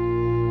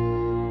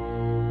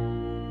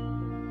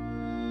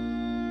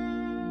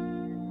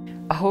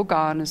 A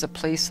Hogan is a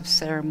place of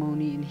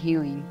ceremony and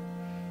healing.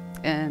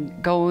 And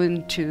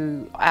going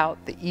out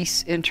the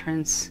east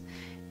entrance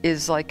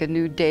is like a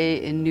new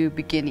day and new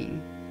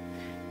beginning.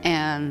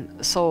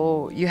 And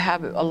so you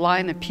have a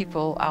line of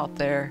people out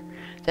there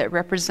that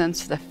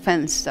represents the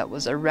fence that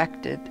was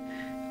erected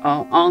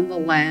on the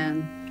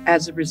land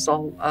as a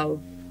result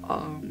of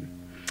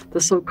the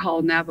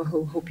so-called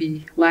Navajo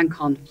Hopi land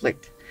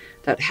conflict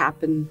that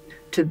happened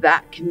to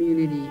that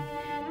community.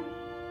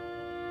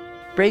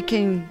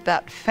 Breaking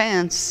that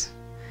fence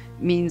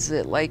means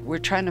that, like, we're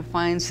trying to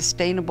find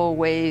sustainable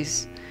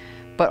ways,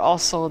 but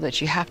also that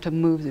you have to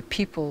move the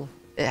people.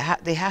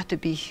 They have to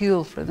be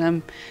healed for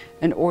them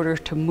in order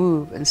to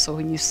move. And so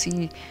when you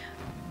see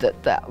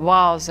that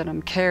vase that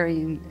I'm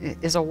carrying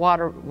is a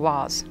water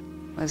vase.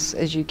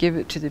 As you give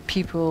it to the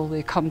people,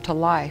 they come to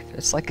life.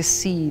 It's like a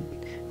seed.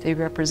 They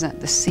represent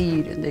the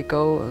seed, and they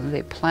go and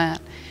they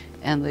plant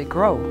and they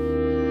grow.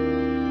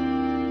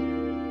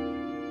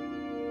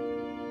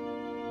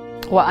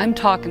 What I'm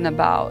talking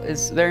about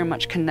is very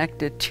much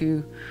connected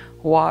to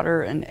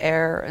water and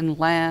air and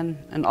land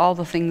and all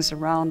the things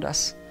around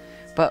us.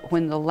 But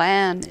when the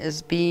land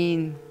is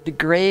being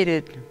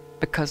degraded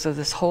because of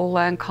this whole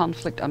land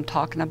conflict I'm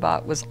talking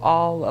about, was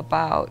all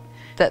about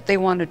that they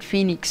wanted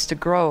Phoenix to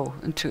grow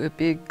into a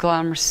big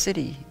glamorous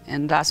city.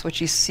 And that's what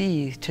you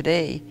see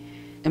today.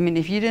 I mean,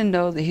 if you didn't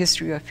know the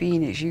history of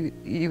Phoenix, you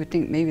would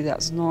think maybe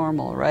that's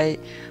normal, right?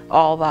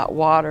 All that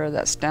water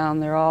that's down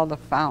there, all the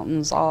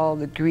fountains, all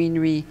the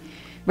greenery.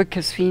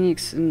 Because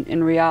Phoenix,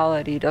 in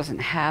reality, doesn't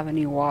have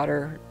any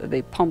water.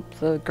 They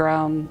pumped the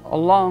ground a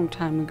long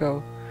time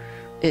ago.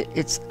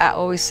 I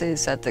always say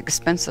it's at the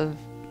expense of,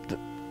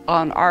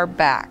 on our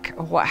back,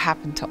 of what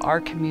happened to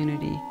our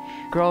community.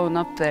 Growing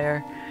up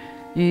there,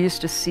 you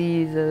used to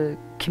see the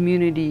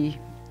community,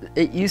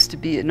 it used to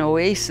be an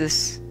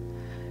oasis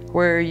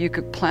where you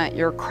could plant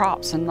your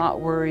crops and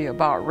not worry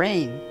about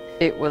rain.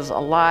 It was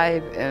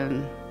alive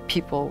and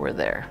people were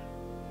there.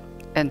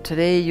 And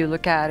today you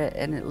look at it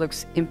and it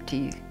looks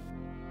empty.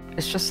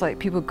 It's just like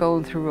people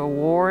going through a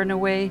war in a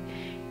way.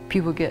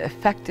 People get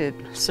affected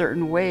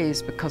certain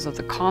ways because of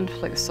the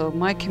conflict. So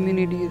my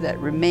community that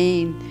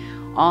remained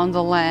on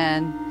the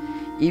land,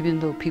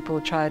 even though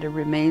people try to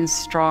remain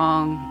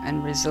strong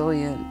and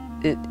resilient,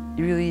 it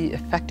really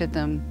affected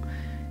them.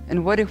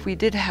 And what if we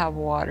did have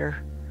water?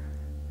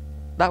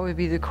 That would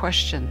be the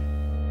question.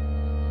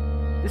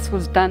 This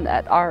was done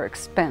at our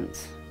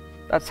expense.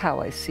 That's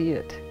how I see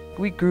it.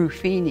 We grew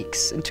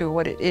Phoenix into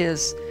what it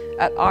is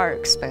at our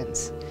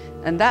expense,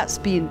 and that's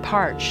being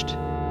parched.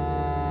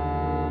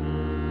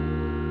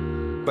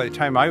 By the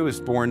time I was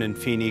born in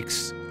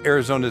Phoenix,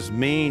 Arizona's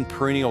main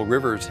perennial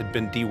rivers had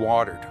been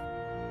dewatered.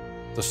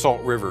 The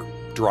Salt River,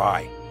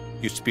 dry,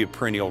 used to be a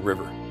perennial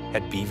river,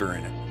 had beaver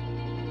in it.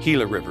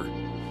 Gila River,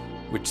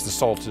 which the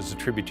Salt is a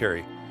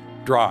tributary,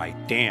 dry,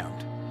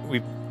 dammed.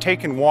 We've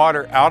taken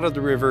water out of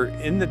the river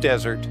in the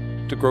desert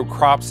to grow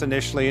crops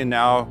initially, and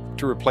now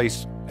to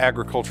replace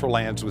agricultural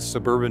lands with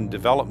suburban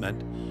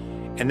development.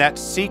 And that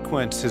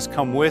sequence has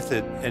come with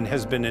it and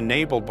has been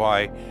enabled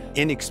by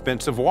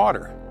inexpensive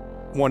water.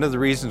 One of the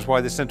reasons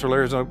why the Central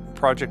Arizona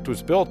Project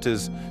was built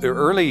is the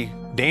early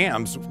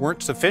dams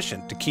weren't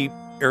sufficient to keep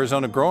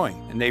Arizona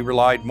growing, and they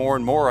relied more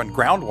and more on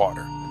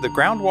groundwater. The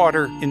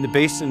groundwater in the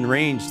Basin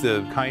Range,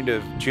 the kind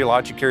of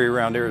geologic area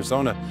around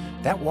Arizona,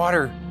 that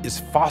water is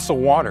fossil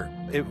water.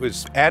 It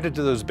was added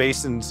to those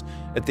basins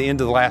at the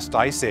end of the last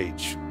ice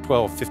age,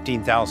 12,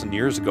 15,000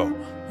 years ago.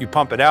 You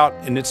pump it out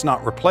and it's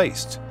not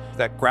replaced.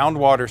 That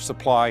groundwater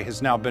supply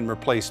has now been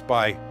replaced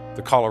by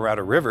the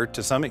Colorado River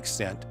to some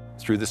extent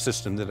through the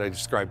system that I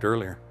described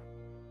earlier.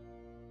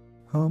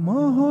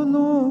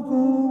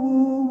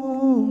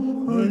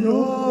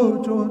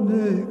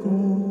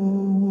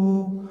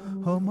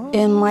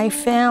 In my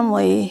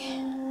family,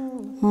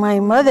 my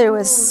mother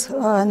was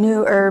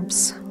New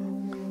Herbs.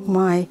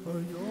 My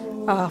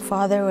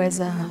father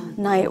was a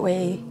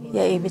Nightway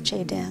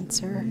Yaibiche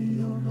dancer.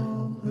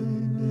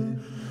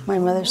 My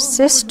mother's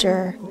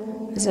sister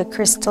was a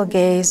crystal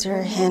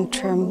gazer, hand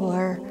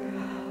trembler,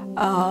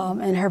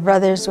 and her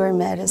brothers were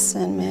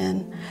medicine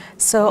men.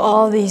 So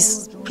all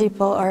these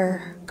people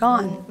are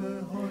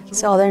gone.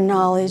 So all their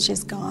knowledge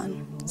is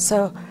gone.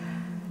 So,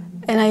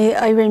 and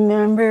I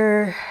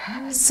remember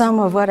some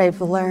of what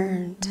I've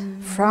learned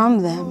from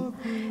them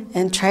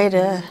and try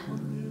to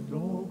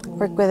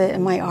work with it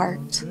in my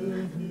art.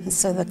 And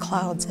so the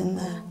clouds and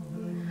the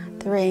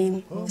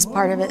rain is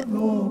part of it.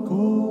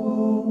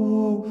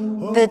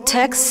 The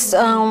text,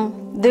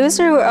 those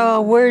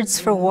are words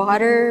for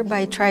water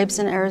by tribes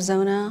in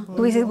Arizona.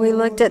 We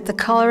looked at the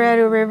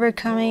Colorado River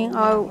coming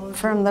out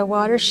from the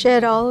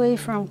watershed all the way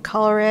from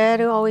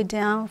Colorado all the way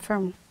down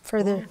from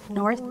further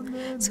north.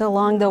 So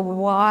along the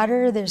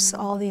water, there's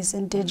all these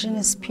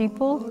indigenous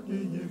people.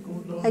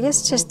 I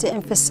guess just to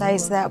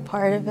emphasize that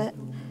part of it,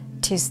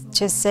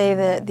 to say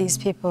that these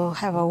people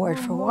have a word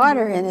for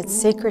water and it's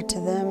sacred to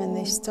them, and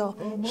they're still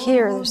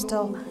here, they're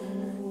still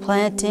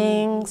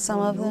planting, some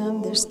of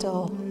them, they're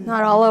still,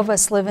 not all of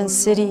us live in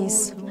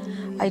cities.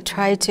 I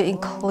try to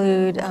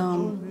include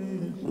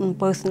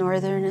both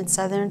northern and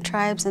southern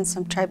tribes and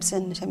some tribes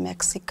into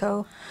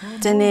Mexico.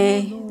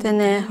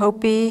 Dene,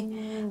 Hopi,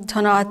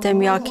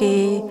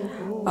 Tonatemyaki,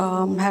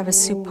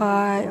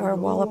 Havasupai or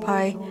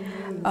Wallapai,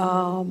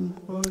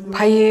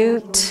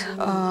 Paiute,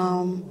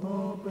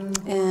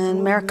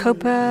 and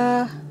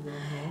Maricopa,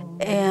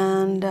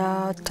 and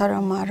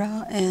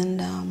Tarahumara,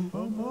 and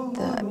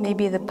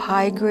maybe the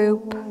Pai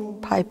group,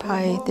 Pai.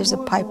 There's a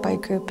Pai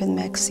group in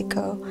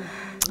Mexico.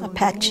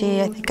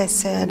 Apache, I think I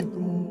said.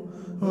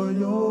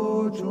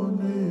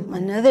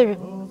 Another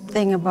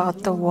thing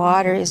about the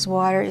water is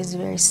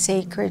very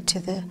sacred to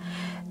the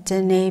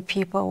Dene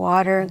people.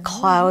 Water and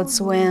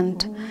clouds,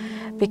 wind,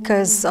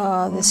 because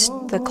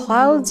the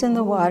clouds and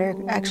the water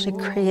actually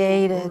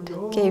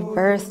gave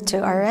birth to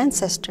our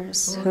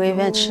ancestors, who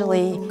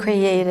eventually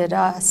created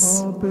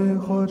us.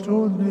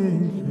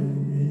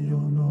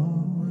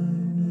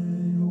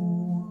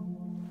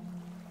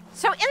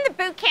 So in the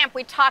boot camp,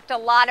 we talked a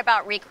lot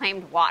about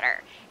reclaimed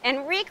water.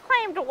 And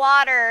reclaimed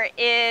water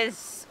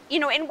is,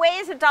 in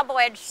ways a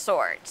double-edged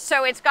sword.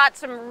 So it's got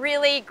some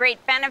really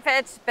great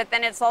benefits, but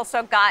then it's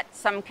also got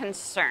some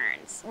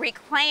concerns.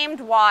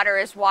 Reclaimed water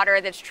is water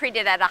that's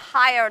treated at a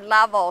higher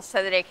level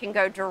so that it can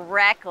go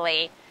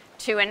directly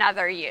to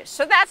another use.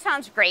 So that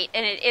sounds great,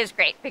 and it is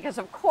great, because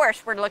of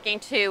course we're looking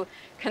to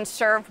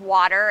conserve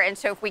water. And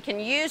so if we can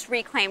use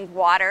reclaimed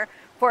water,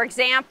 for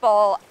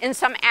example, in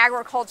some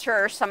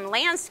agriculture or some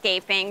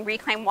landscaping,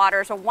 reclaimed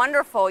water is a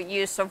wonderful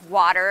use of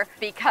water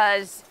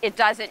because it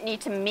doesn't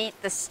need to meet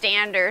the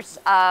standards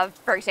of,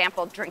 for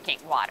example, drinking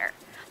water.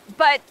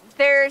 But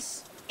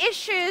there's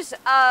issues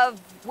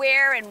of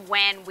where and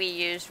when we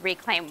use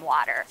reclaimed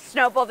water.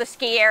 Snowbowl, the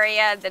ski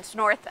area that's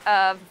north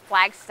of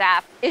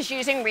Flagstaff, is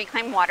using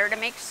reclaimed water to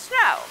make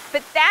snow.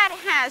 But that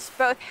has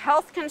both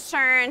health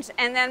concerns,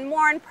 and then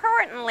more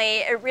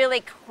importantly, it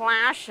really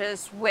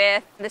clashes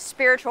with the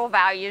spiritual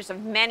values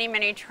of many,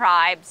 many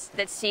tribes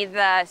that see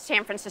the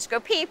San Francisco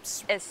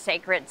Peaks as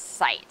sacred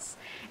sites.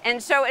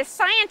 And so as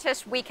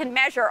scientists, we can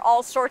measure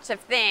all sorts of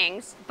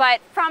things,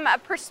 but from a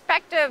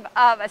perspective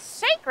of a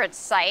sacred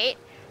site,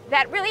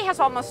 that really has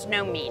almost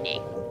no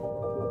meaning.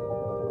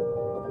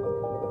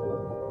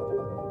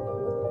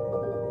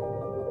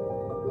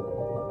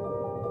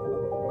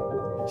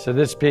 So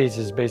this piece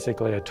is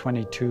basically a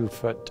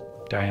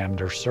 22-foot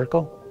diameter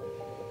circle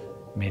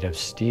made of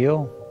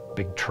steel,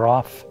 big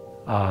trough,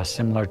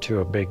 similar to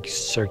a big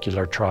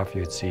circular trough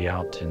you'd see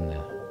out in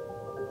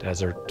the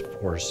desert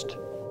forest.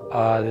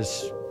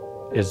 This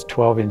is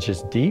 12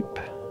 inches deep,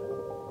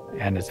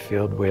 and it's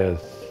filled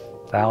with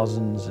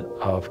thousands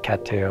of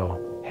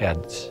cattail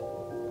heads,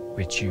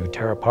 which you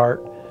tear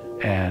apart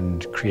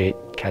and create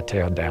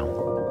cattail down.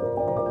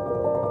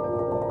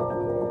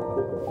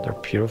 They're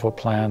beautiful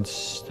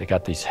plants. They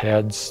got these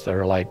heads that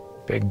are like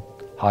big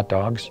hot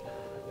dogs,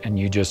 and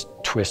you just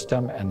twist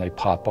them and they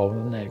pop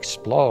open, they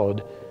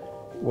explode.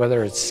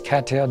 Whether it's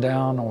cattail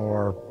down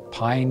or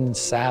pine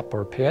sap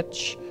or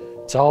pitch,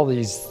 it's all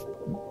these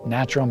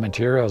natural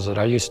materials that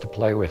I used to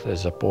play with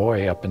as a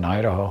boy up in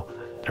Idaho.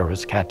 There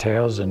was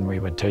cattails, and we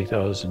would take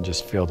those and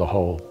just fill the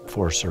whole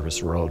Forest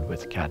Service road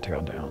with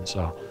cattail down.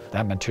 So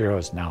that material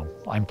is now,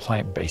 I'm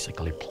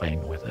basically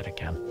playing with it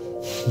again.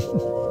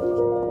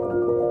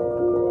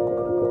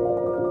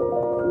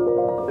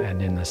 And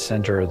in the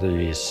center of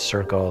the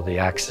circle, the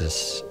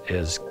axis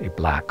is a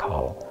black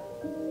hole.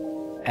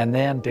 And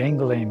then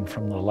dangling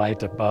from the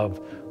light above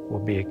will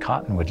be a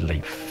cottonwood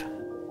leaf.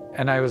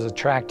 And I was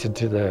attracted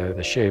to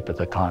the shape of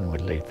the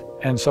cottonwood leaf.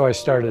 And so I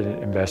started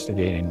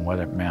investigating what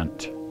it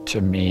meant to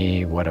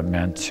me, what it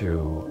meant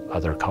to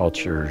other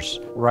cultures.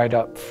 Right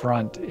up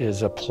front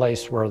is a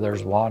place where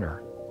there's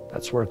water.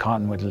 That's where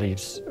cottonwood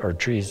leaves or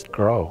trees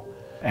grow.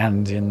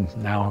 And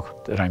now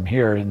that I'm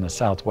here in the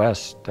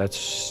Southwest,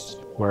 that's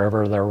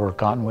wherever there were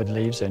cottonwood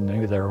leaves, I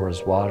knew there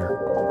was water.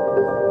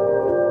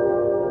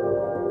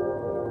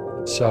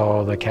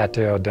 So the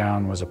cattail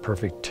down was a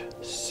perfect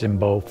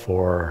symbol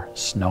for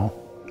snow.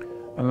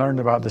 I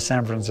learned about the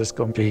San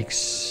Francisco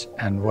Peaks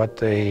and what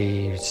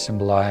they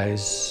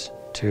symbolize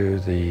to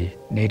the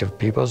native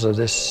peoples of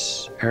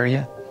this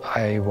area.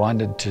 I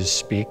wanted to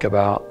speak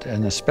about,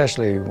 and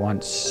especially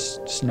once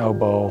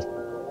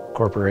Snowbowl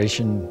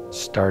Corporation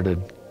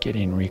started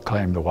getting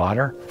reclaimed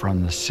water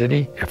from the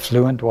city,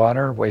 effluent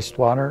water,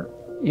 wastewater,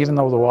 even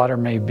though the water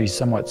may be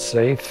somewhat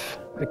safe,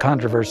 the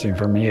controversy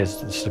for me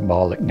is the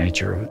symbolic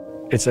nature of it.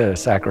 It's a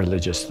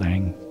sacrilegious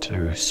thing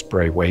to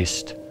spray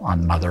waste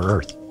on Mother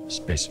Earth. It's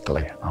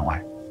basically how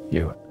I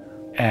view it.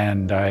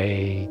 And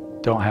I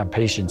don't have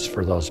patience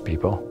for those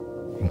people,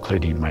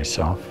 including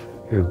myself,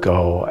 who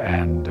go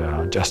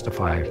and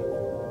justify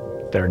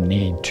their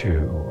need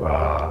to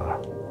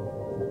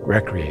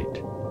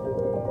recreate.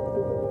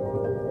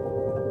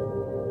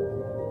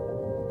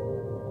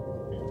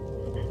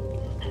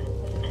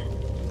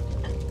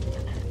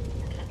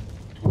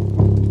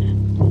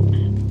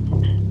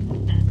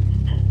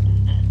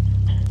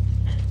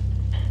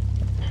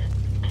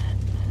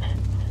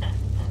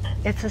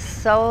 It's a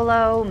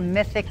solo,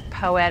 mythic,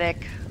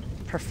 poetic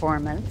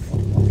performance.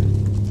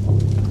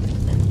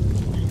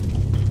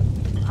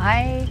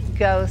 I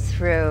go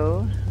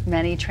through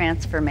many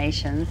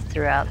transformations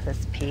throughout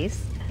this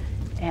piece,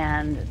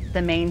 and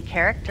the main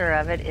character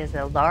of it is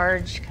a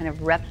large kind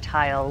of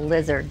reptile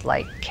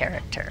lizard-like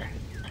character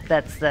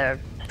that's the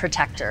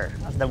protector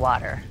of the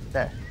water,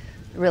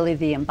 really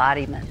the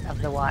embodiment of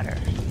the water.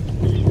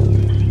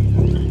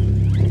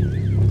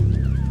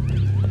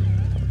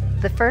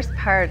 The first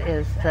part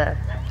is the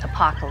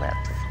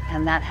apocalypse,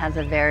 and that has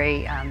a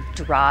very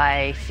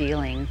dry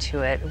feeling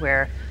to it,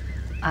 where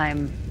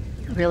I'm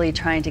really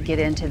trying to get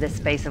into the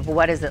space of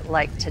what is it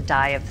like to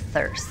die of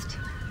thirst?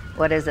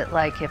 What is it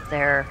like if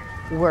there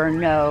were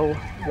no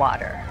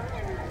water?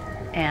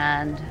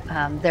 And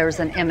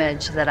there's an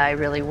image that I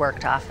really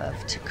worked off of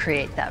to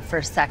create that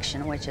first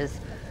section, which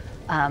is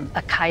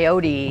a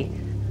coyote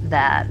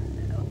that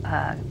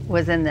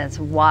was in this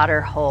water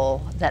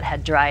hole that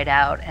had dried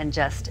out, and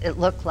it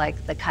looked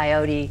like the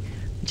coyote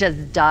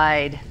just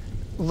died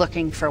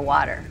looking for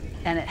water.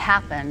 And it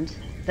happened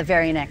the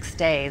very next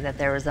day that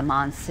there was a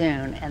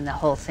monsoon and the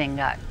whole thing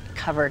got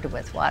covered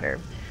with water.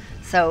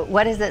 So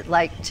what is it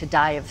like to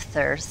die of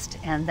thirst?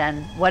 And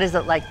then what is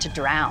it like to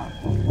drown?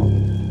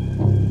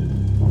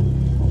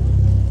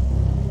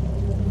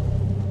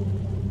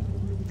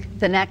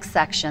 The next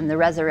section, the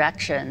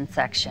resurrection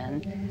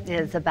section,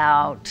 is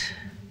about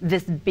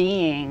this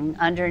being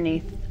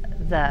underneath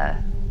the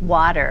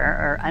water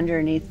or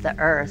underneath the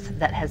earth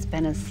that has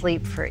been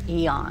asleep for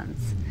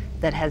eons,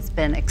 that has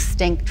been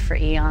extinct for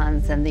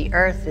eons, and the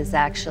earth is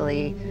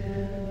actually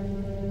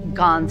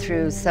gone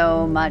through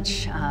so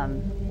much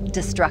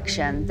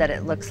destruction that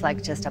it looks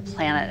like just a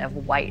planet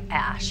of white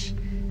ash.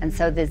 And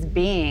so this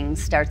being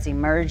starts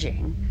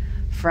emerging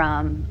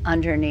from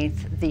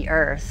underneath the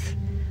earth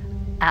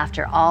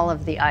after all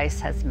of the ice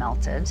has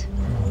melted.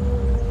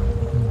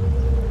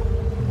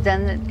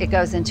 Then it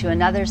goes into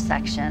another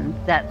section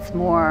that's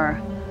more,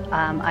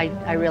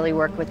 I really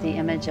work with the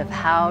image of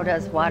how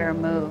does water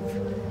move?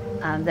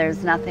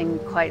 There's nothing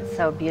quite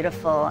so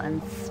beautiful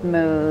and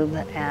smooth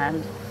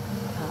and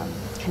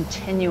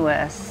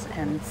continuous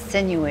and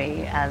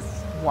sinewy as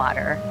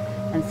water.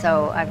 And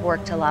so I've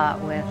worked a lot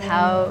with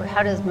how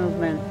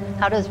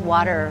does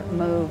water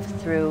move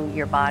through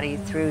your body,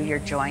 through your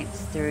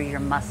joints, through your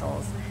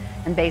muscles?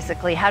 And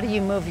basically, how do you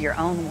move your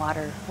own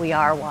water? We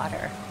are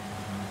water.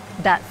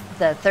 That's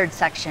the third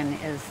section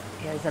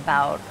is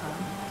about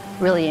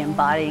really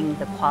embodying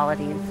the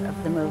qualities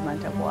of the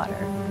movement of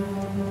water.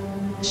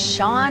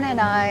 Sean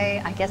and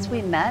I guess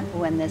we met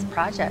when this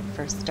project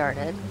first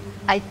started.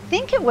 I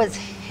think it was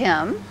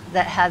him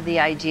that had the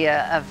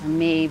idea of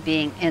me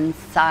being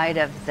inside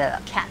of the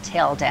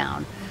cattail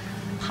down,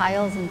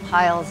 piles and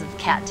piles of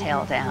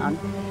cattail down.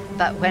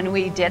 But when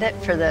we did it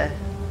for the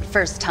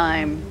first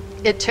time,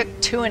 it took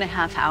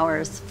 2.5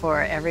 hours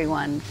for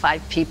everyone,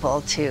 5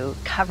 people, to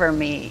cover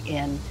me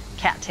in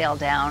cattail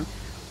down,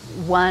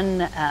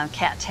 one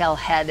cattail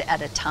head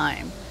at a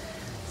time.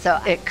 So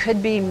it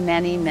could be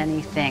many,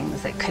 many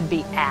things. It could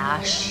be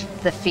ash,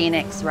 the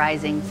phoenix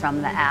rising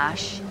from the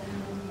ash.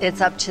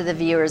 It's up to the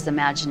viewer's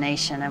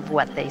imagination of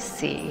what they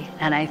see.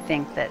 And I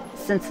think that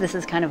since this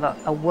is kind of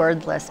a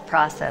wordless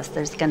process,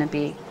 there's going to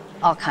be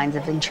all kinds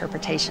of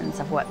interpretations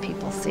of what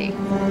people see.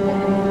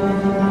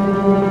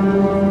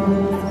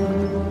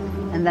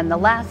 And then the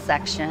last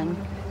section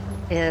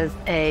is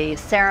a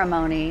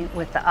ceremony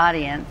with the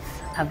audience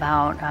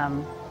about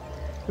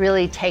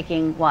really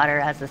taking water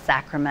as a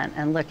sacrament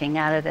and looking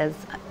at it as,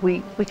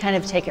 we kind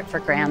of take it for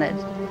granted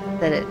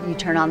that you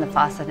turn on the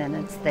faucet and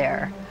it's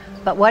there.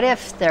 But what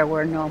if there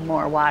were no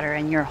more water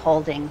and you're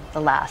holding the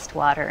last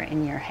water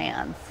in your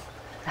hands?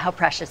 How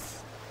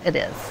precious it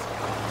is.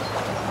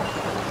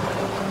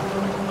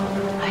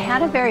 I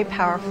had a very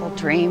powerful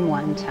dream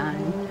one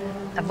time.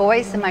 A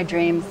voice in my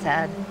dream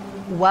said,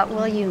 "What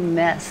will you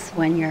miss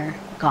when you're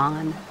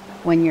gone,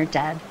 when you're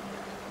dead?"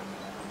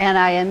 And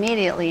I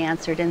immediately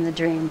answered in the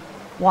dream,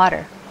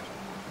 water.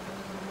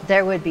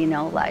 There would be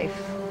no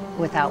life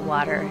without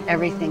water.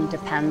 Everything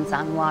depends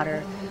on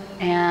water.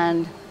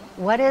 And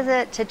what is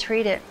it to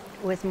treat it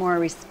with more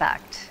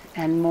respect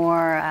and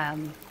more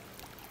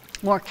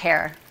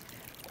care?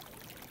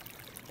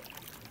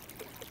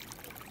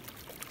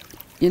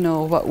 You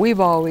know, what we've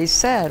always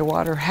said,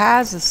 water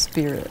has a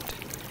spirit.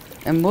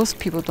 And most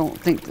people don't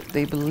think that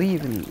they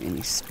believe in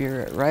any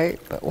spirit,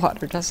 right? But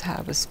water does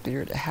have a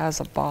spirit. It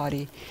has a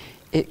body.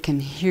 It can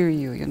hear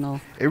you, you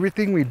know.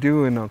 Everything we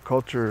do in our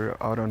culture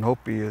out on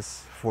Hopi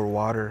is for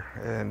water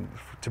and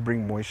to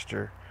bring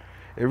moisture.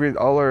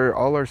 All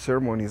our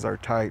ceremonies are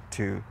tied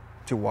to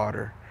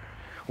water.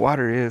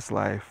 Water is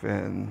life,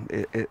 and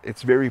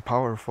it's very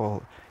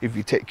powerful if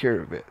you take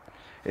care of it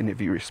and if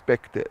you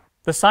respect it.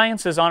 The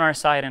science is on our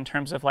side in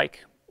terms of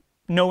like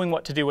knowing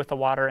what to do with the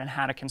water and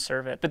how to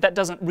conserve it, but that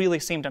doesn't really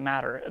seem to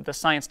matter. The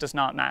science does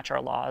not match our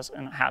laws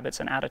and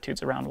habits and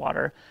attitudes around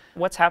water.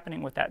 What's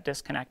happening with that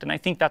disconnect? And I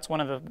think that's one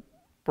of the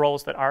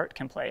roles that art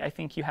can play. I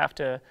think you have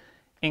to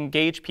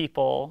engage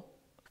people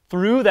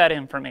through that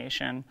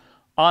information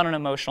on an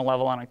emotional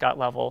level, on a gut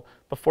level,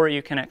 before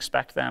you can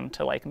expect them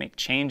to like make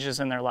changes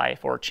in their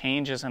life or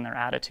changes in their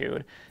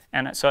attitude.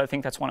 And so I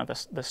think that's one of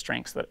the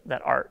strengths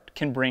that art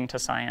can bring to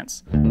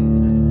science.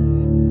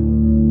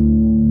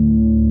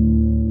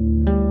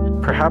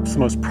 Perhaps the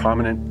most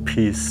prominent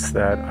piece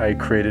that I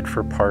created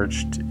for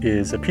Parched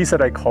is a piece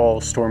that I call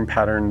Storm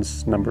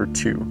Patterns number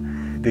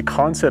 2. The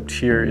concept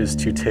here is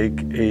to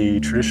take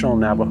a traditional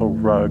Navajo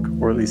rug,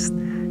 or at least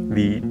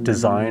the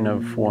design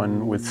of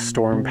one with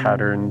storm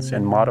patterns,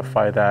 and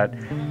modify that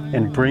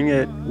and bring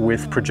it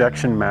with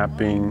projection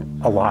mapping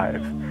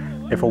alive.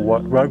 If a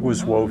rug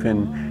was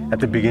woven at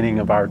the beginning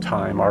of our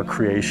time, our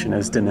creation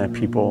as Diné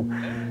people,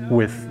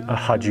 with a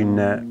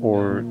Hajinet,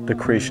 or the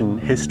creation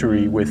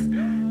history with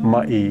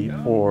Ma'i,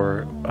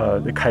 or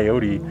the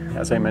coyote,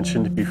 as I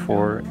mentioned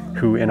before,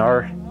 who in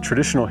our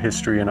traditional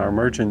history and our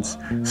emergence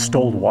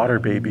stole water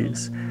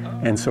babies.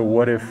 And so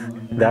what if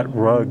that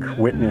rug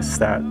witnessed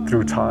that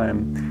through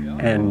time,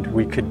 and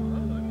we could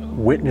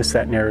witness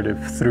that narrative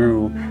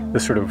through the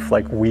sort of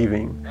like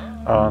weaving.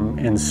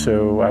 And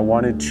so I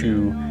wanted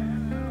to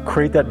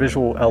create that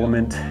visual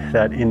element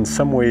that in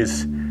some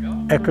ways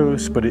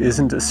echoes, but it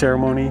isn't a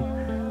ceremony,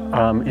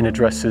 and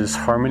addresses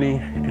harmony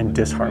and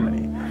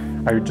disharmony.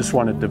 I just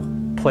wanted to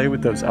play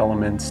with those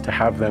elements to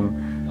have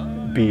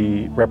them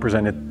be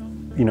represented,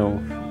 you know,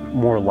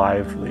 more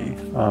lively,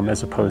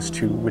 as opposed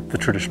to with the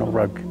traditional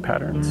rug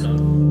patterns.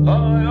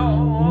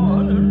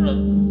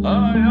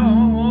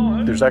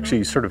 There's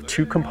actually sort of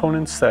 2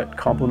 components that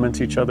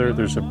complement each other.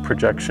 There's a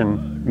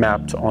projection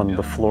mapped on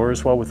the floor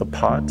as well with a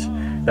pot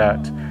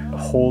that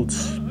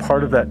holds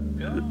part of that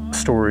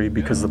story,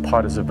 because the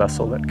pot is a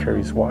vessel that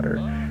carries water,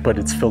 but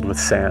it's filled with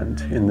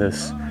sand in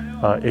this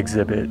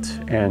exhibit.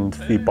 And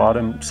the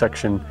bottom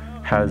section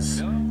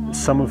has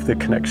some of the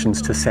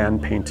connections to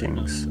sand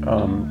paintings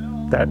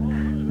that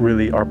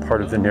really are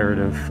part of the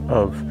narrative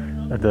of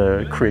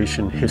the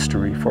creation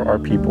history for our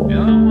people.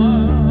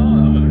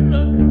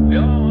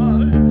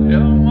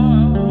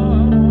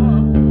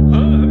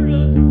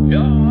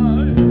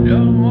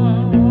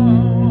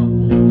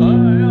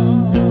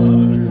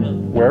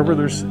 Wherever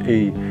there's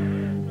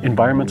an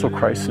environmental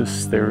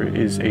crisis, there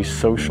is a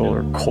social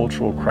or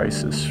cultural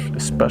crisis,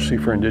 especially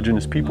for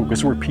Indigenous people,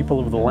 because we're people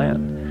of the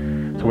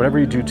land. So whatever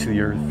you do to the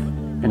earth,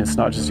 and it's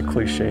not just a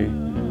cliche,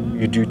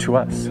 you do to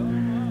us.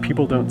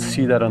 People don't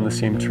see that on the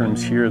same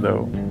terms here,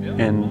 though,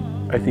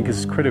 and I think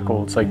it's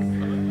critical. It's like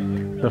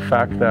the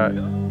fact that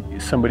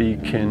somebody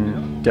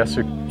can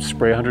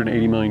spray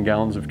 180 million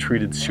gallons of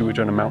treated sewage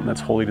on a mountain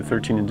that's holy to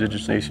 13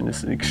 indigenous nations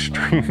is an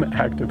extreme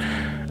act of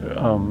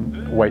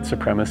white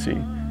supremacy,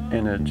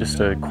 and just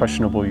a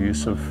questionable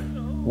use of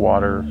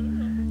water,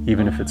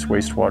 even if it's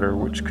wastewater,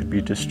 which could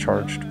be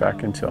discharged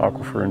back into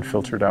aquifer and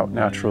filtered out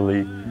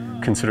naturally,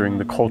 considering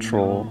the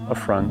cultural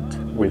affront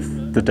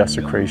with the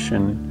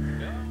desecration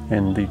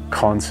and the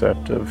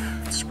concept of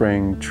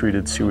spraying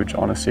treated sewage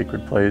on a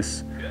sacred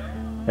place.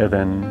 And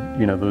then,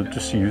 you know, the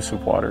just use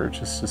of water,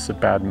 just is a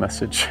bad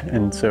message.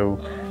 And so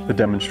the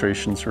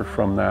demonstrations are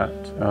from that.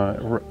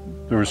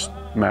 There was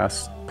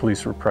mass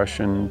police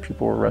repression,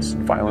 people were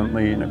arrested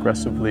violently and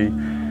aggressively.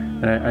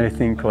 And I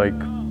think, like,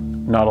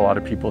 not a lot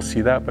of people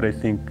see that, but I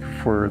think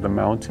for the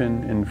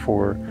mountain and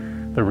for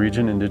the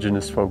region,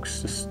 Indigenous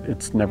folks,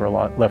 it's never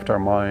left our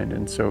mind.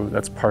 And so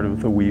that's part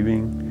of the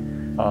weaving.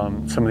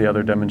 Some of the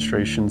other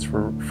demonstrations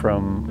were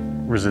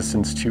from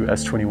resistance to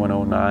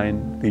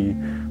S2109, the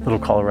Little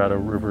Colorado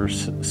River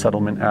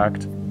Settlement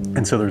Act.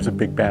 And so there's a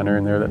big banner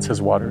in there that says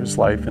water is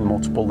life in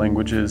multiple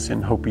languages,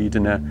 in Hopi,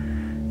 Diné,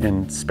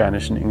 in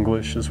Spanish and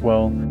English as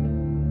well.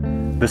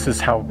 This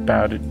is how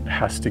bad it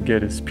has to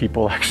get, is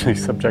people actually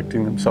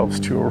subjecting themselves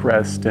to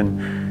arrest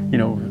and, you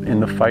know, in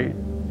the fight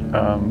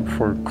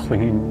for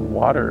clean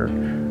water,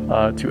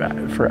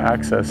 for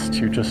access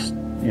to just,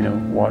 you know,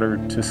 water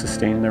to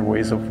sustain their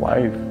ways of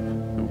life.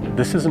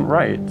 This isn't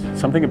right.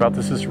 Something about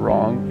this is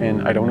wrong,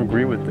 and I don't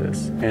agree with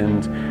this.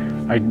 And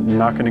I'm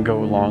not going to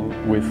go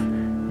along with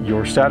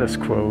your status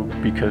quo,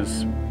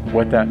 because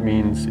what that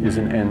means is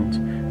an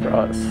end for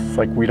us. It's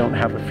like we don't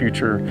have a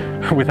future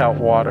without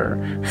water,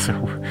 so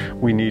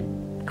we need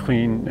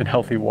clean and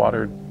healthy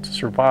water to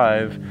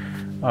survive.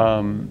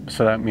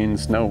 So that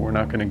means, no, we're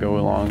not going to go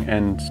along.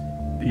 And,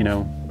 you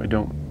know, I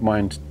don't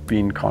mind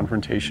being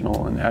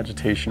confrontational and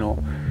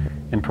agitational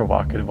and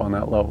provocative on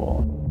that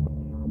level.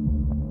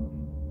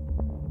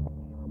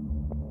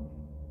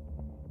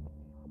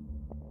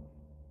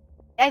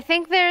 I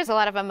think there's a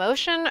lot of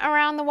emotion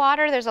around the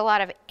water. There's a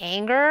lot of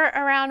anger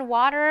around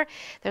water.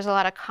 There's a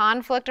lot of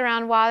conflict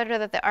around water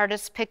that the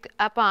artists picked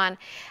up on.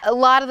 A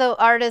lot of the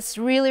artists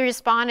really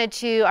responded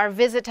to our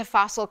visit to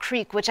Fossil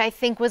Creek, which I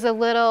think was it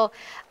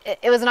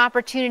was an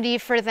opportunity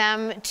for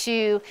them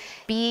to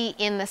be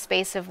in the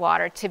space of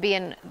water, to be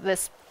in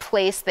this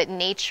place that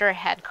nature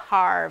had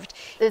carved.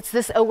 It's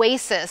this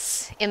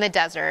oasis in the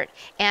desert,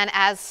 and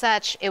as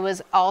such, it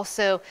was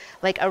also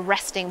like a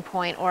resting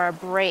point or a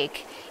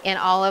break in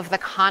all of the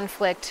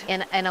conflict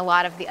in a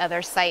lot of the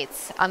other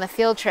sites on the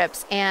field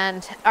trips.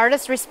 And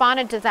artists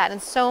responded to that in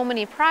so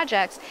many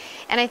projects,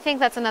 and I think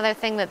that's another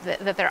thing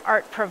that their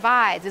art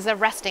provides, is a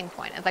resting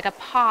point. It's like a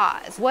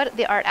pause. What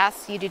the art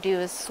asks you to do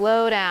is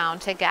slow down,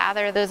 to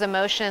gather those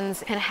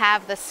emotions and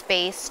have the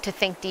space to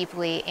think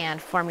deeply and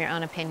form your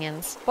own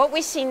opinions. What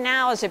we see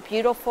now is a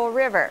beautiful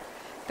river,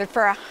 but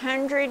for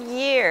 100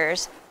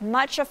 years,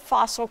 much of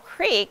Fossil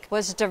Creek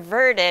was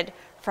diverted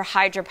for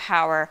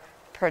hydropower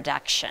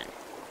production.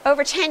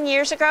 Over 10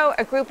 years ago,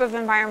 a group of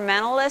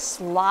environmentalists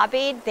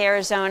lobbied the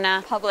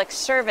Arizona Public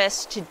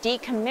Service to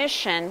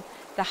decommission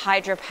the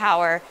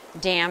hydropower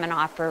dam in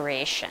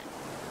operation.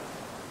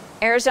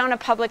 Arizona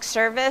Public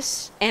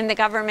Service and the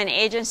government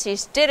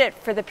agencies did it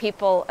for the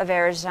people of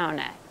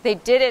Arizona. They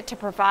did it to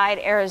provide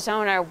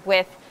Arizona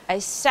with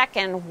a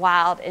second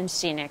wild and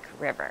scenic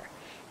river.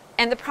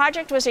 And the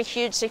project was a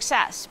huge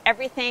success.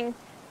 Everything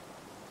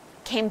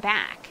came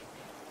back.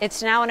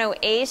 It's now an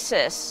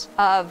oasis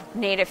of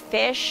native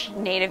fish,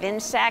 native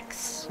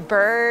insects,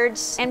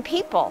 birds, and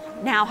people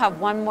now have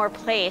one more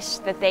place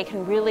that they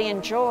can really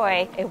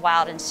enjoy a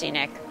wild and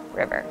scenic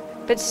river.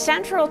 But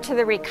central to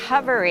the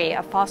recovery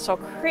of Fossil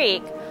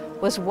Creek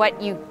was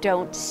what you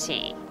don't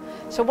see.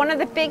 So one of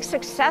the big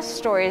success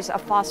stories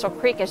of Fossil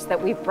Creek is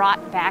that we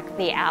brought back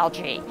the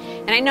algae.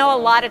 And I know a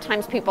lot of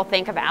times people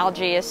think of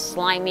algae as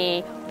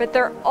slimy, but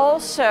they're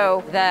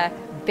also the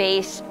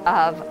base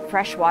of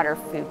freshwater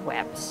food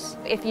webs.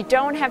 If you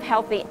don't have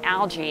healthy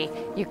algae,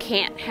 you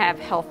can't have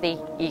healthy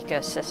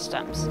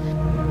ecosystems.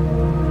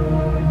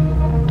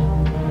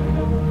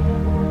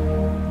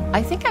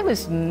 I think I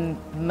was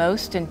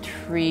most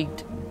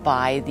intrigued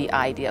by the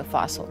idea of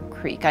Fossil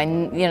Creek.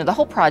 The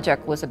whole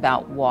project was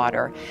about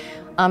water.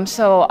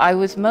 So I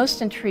was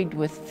most intrigued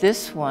with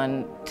this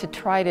one to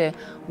try to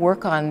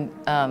work on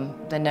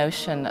the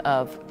notion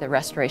of the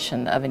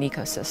restoration of an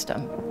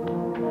ecosystem.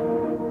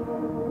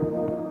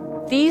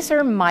 These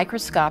are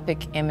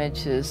microscopic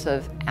images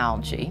of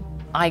algae.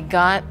 I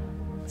got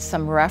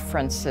some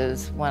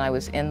references when I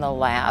was in the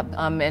lab,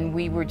 and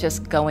we were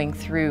just going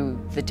through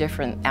the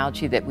different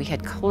algae that we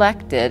had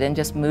collected and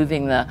just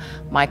moving the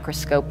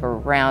microscope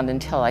around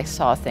until I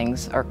saw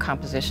things or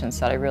compositions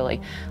that I really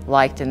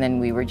liked, and then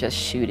we were just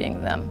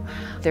shooting them.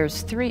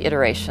 There's 3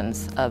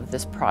 iterations of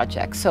this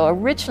project. So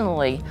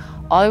originally,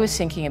 all I was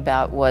thinking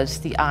about was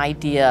the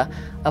idea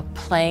of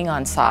playing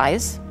on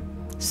size.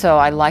 So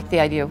I liked the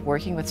idea of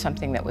working with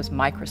something that was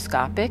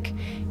microscopic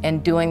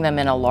and doing them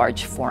in a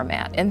large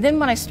format. And then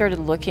when I started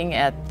looking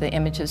at the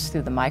images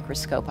through the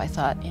microscope, I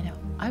thought,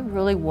 I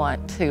really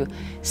want to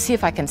see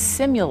if I can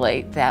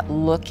simulate that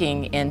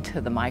looking into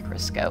the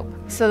microscope.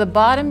 So the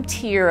bottom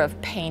tier of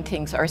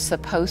paintings are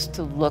supposed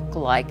to look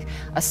like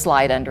a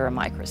slide under a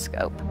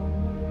microscope.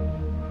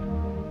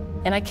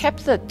 And I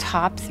kept the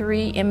top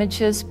 3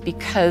 images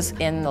because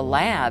in the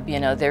lab,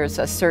 there's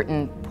a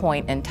certain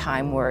point in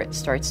time where it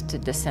starts to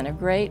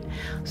disintegrate.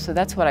 So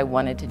that's what I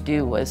wanted to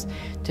do, was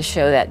to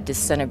show that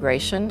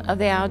disintegration of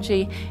the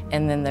algae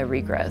and then the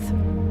regrowth.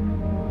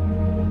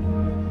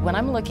 When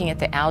I'm looking at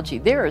the algae,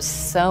 there is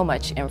so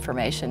much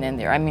information in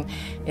there. I mean,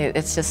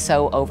 it's just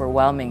so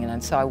overwhelming.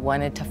 And so I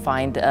wanted to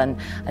find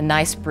a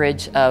nice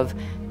bridge of,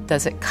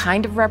 does it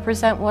kind of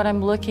represent what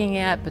I'm looking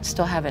at, but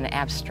still have an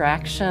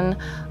abstraction,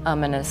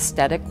 an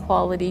aesthetic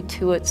quality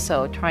to it?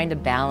 So trying to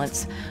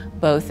balance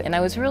both. And I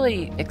was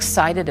really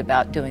excited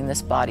about doing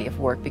this body of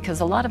work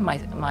because a lot of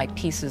my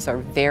pieces are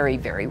very,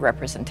 very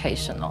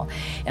representational.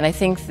 And I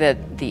think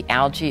that the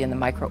algae and the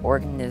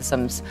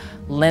microorganisms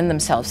lend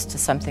themselves to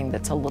something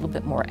that's a little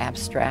bit more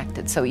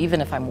abstracted. So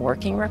even if I'm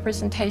working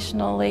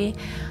representationally,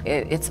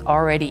 it's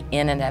already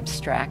in an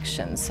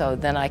abstraction. So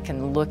then I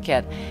can look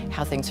at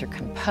how things are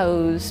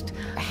composed,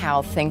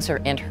 how things are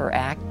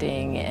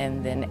interacting,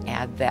 and then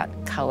add that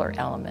color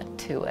element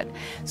to it.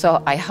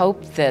 So I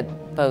hope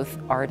that both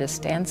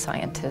artists and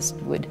scientists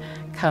would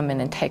come in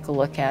and take a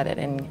look at it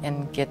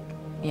and get,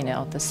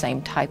 the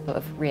same type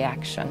of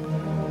reaction.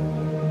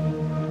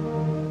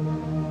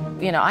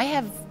 I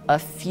have a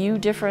few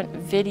different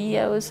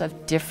videos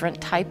of different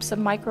types of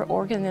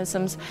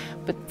microorganisms,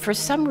 but for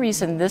some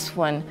reason this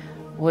one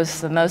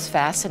was the most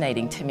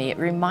fascinating to me. It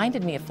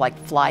reminded me of like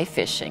fly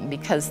fishing,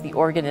 because the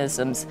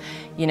organisms,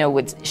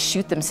 would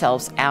shoot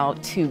themselves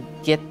out to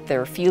get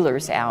their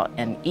feelers out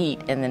and eat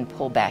and then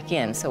pull back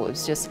in. So it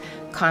was just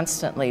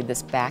constantly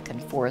this back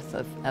and forth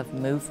of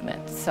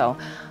movement. So,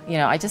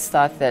 I just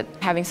thought that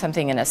having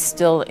something in a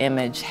still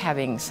image,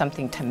 having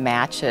something to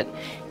match it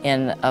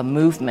in a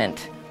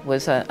movement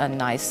was a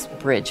nice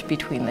bridge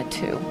between the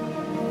two.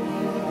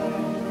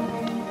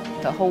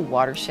 The whole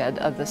watershed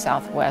of the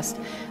Southwest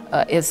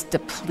is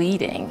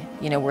depleting.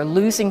 We're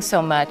losing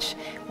so much,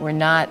 we're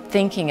not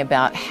thinking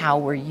about how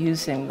we're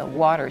using the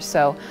water.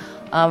 So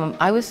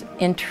I was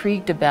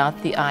intrigued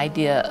about the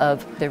idea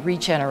of the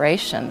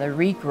regeneration, the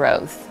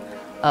regrowth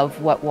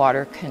of what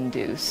water can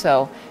do.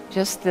 So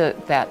just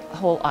that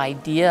whole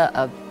idea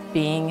of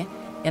being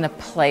in a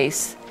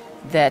place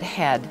that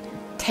had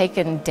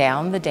taken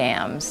down the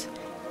dams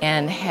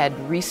and had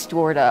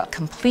restored a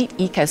complete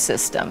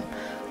ecosystem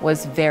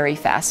was very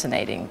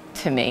fascinating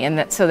to me.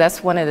 And so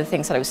that's one of the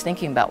things that I was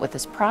thinking about with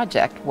this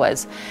project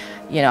was,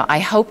 you know, I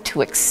hope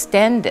to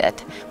extend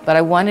it, but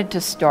I wanted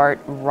to start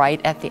right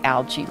at the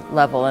algae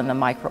level and the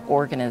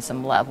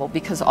microorganism level,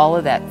 because all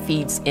of that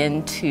feeds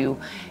into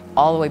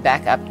all the way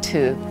back up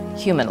to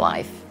human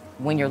life.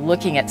 When you're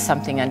looking at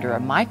something under a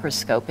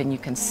microscope and you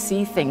can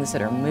see things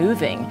that are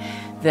moving,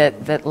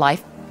 that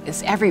life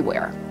is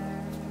everywhere.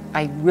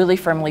 I really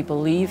firmly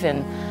believe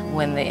in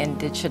when the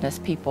indigenous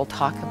people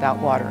talk about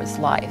water as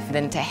life.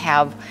 Then to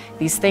have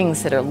these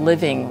things that are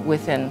living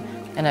within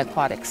an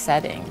aquatic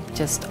setting,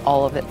 just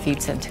all of it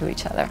feeds into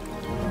each other.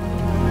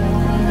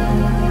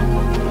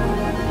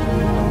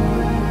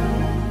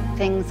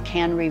 Things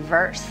can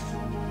reverse.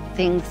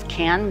 Things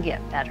can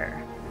get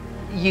better.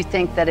 You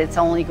think that it's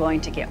only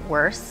going to get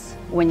worse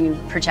when you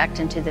project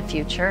into the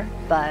future,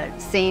 but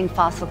seeing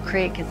Fossil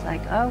Creek is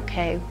like,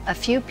 okay, a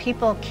few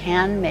people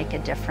can make a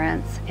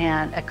difference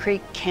and a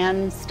creek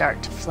can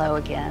start to flow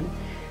again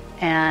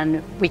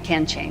and we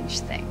can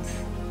change things.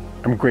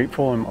 I'm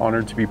grateful and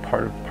honored to be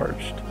part of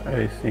Parched.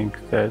 I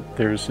think that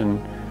there's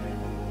an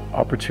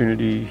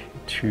opportunity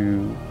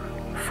to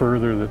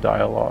further the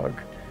dialogue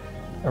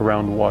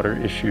around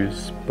water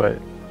issues, but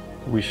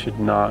we should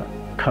not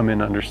come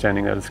in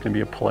understanding that it's going to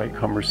be a polite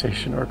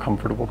conversation or a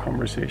comfortable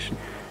conversation.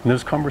 And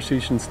those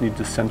conversations need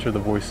to center the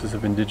voices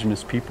of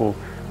indigenous people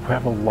who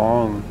have a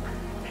long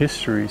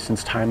history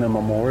since time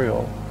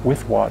immemorial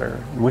with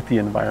water and with the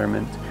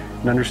environment,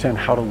 and understand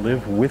how to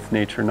live with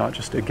nature, not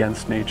just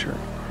against nature.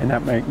 And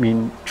that might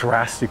mean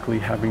drastically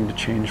having to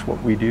change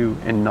what we do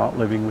and not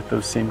living with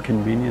those same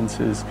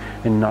conveniences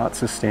and not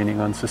sustaining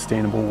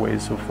unsustainable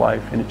ways of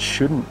life. And it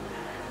shouldn't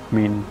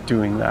mean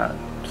doing that.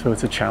 So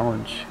it's a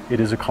challenge. It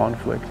is a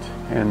conflict.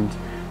 And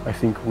I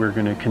think we're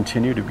going to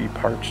continue to be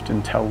parched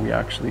until we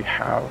actually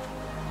have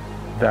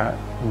that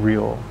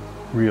real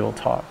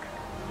talk.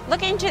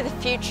 Looking to the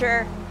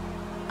future,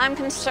 I'm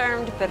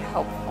concerned but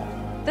hopeful.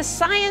 The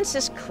science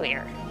is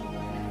clear.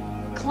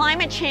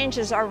 Climate change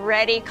is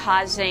already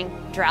causing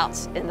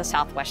droughts in the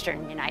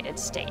southwestern United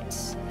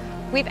States.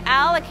 We've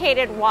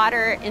allocated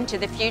water into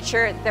the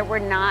future that we're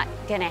not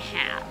going to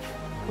have.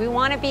 We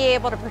want to be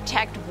able to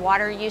protect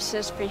water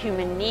uses for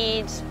human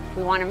needs,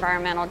 we want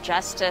environmental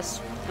justice,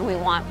 and we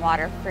want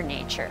water for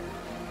nature.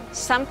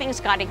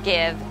 Something's got to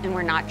give, and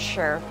we're not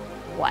sure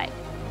what.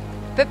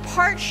 But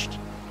Parched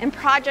and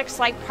projects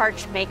like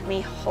Parched make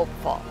me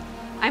hopeful.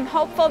 I'm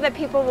hopeful that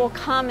people will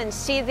come and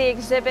see the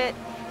exhibit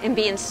and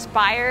be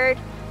inspired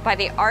by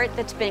the art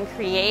that's been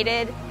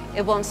created.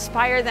 It will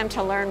inspire them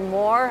to learn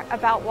more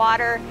about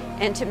water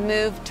and to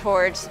move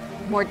towards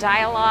more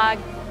dialogue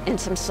and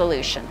some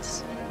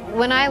solutions.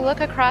 When I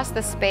look across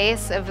the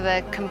space of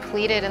the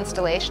completed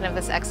installation of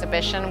this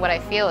exhibition, what I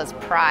feel is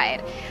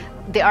pride.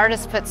 The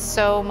artists put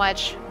so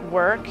much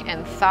work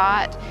and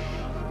thought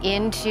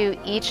into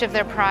each of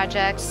their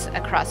projects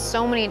across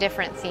so many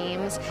different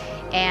themes,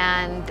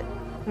 and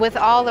with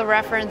all the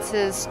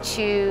references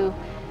to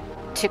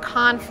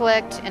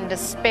conflict and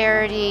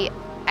disparity,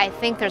 I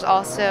think there's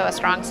also a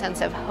strong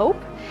sense of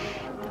hope,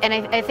 and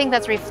I think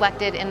that's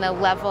reflected in the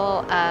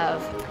level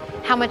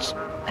of how much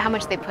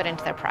they put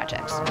into their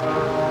projects.